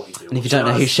don't know what you do. and if you don't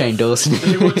know who Shane Dawson If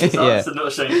you watch is, us, yeah, so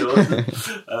not Shane Dawson.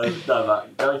 No,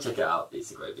 but go and check it out.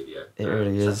 It's a great video. It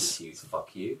really Chuck E. is. Cheese,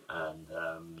 fuck you, and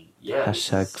yeah.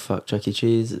 hashtag fuck Chuck E.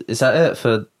 Cheese. Is that it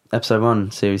for episode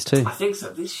 1, series 2? I think so.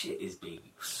 This shit is being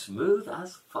smooth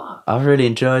as fuck. I've really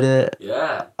enjoyed it.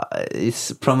 Yeah.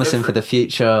 It's promising for the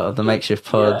future of the makeshift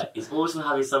pod. Yeah, it's awesome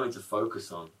having something to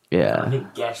focus on. Yeah, I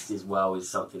think guests as well is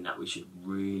something that we should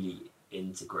really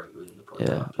integrate within the podcast.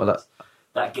 Yeah, well,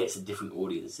 that gets a different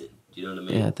audience in. Do you know what I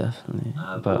mean? yeah, definitely.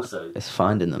 But also, it's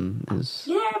finding them is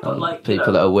but like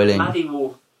people that are willing. Maddie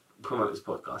will promote this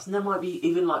podcast, and there might be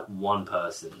even like one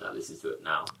person that listens to it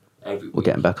now. Every week. We're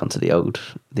getting back onto the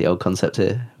old concept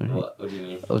here. What do you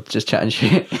mean? Or just chatting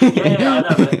shit. Yeah, I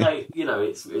know, but like,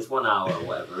 it's 1 hour or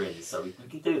whatever in, so we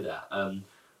can do that.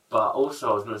 But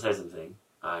also, I was going to say something.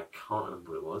 I can't remember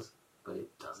what it was, but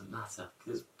it doesn't matter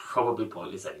because it's probably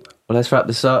pointless anyway. Well, let's wrap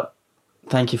this up.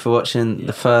 Thank you for watching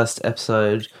the first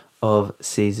episode of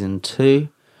season 2.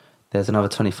 There's another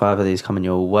 25 of these coming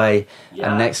your way. Yeah.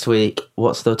 And next week,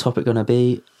 what's the topic going to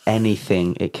be?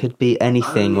 Anything. It could be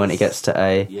anything when it gets to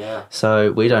A. Yeah.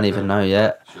 So we don't even know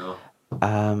yet. Sure.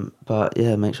 But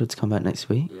yeah, make sure to come back next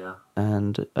week. Yeah.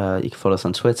 And you can follow us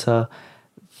on Twitter,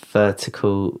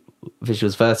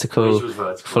 Visuals Vertical.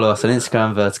 Follow us on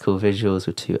Instagram, Vertical Visuals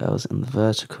with 2 L's in the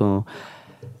vertical.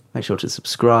 Make sure to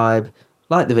subscribe.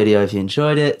 Like the video if you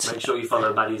enjoyed it. Make sure you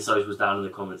follow Maddie's socials down in the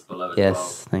comments below as well.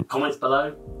 Yes, thank you. Comments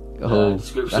below. Oh,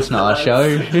 Description that's not our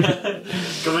below. show.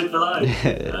 Comment below.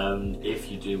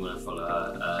 If you do want to follow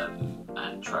her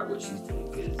and track what she's doing,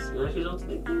 because she's on to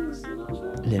big things.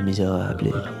 Les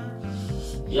Miserables.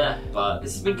 Yeah, but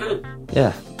this has been good.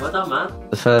 Yeah, Well done, man.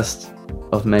 the first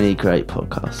of many great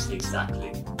podcasts.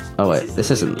 Exactly. Oh wait, This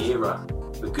this is the isn't new era.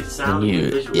 With good the sound, new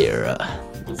good visuals. era.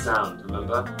 Good sound,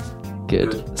 remember?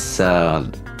 Good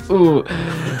sound. Ooh.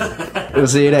 We'll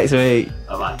see you next week.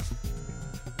 Bye bye.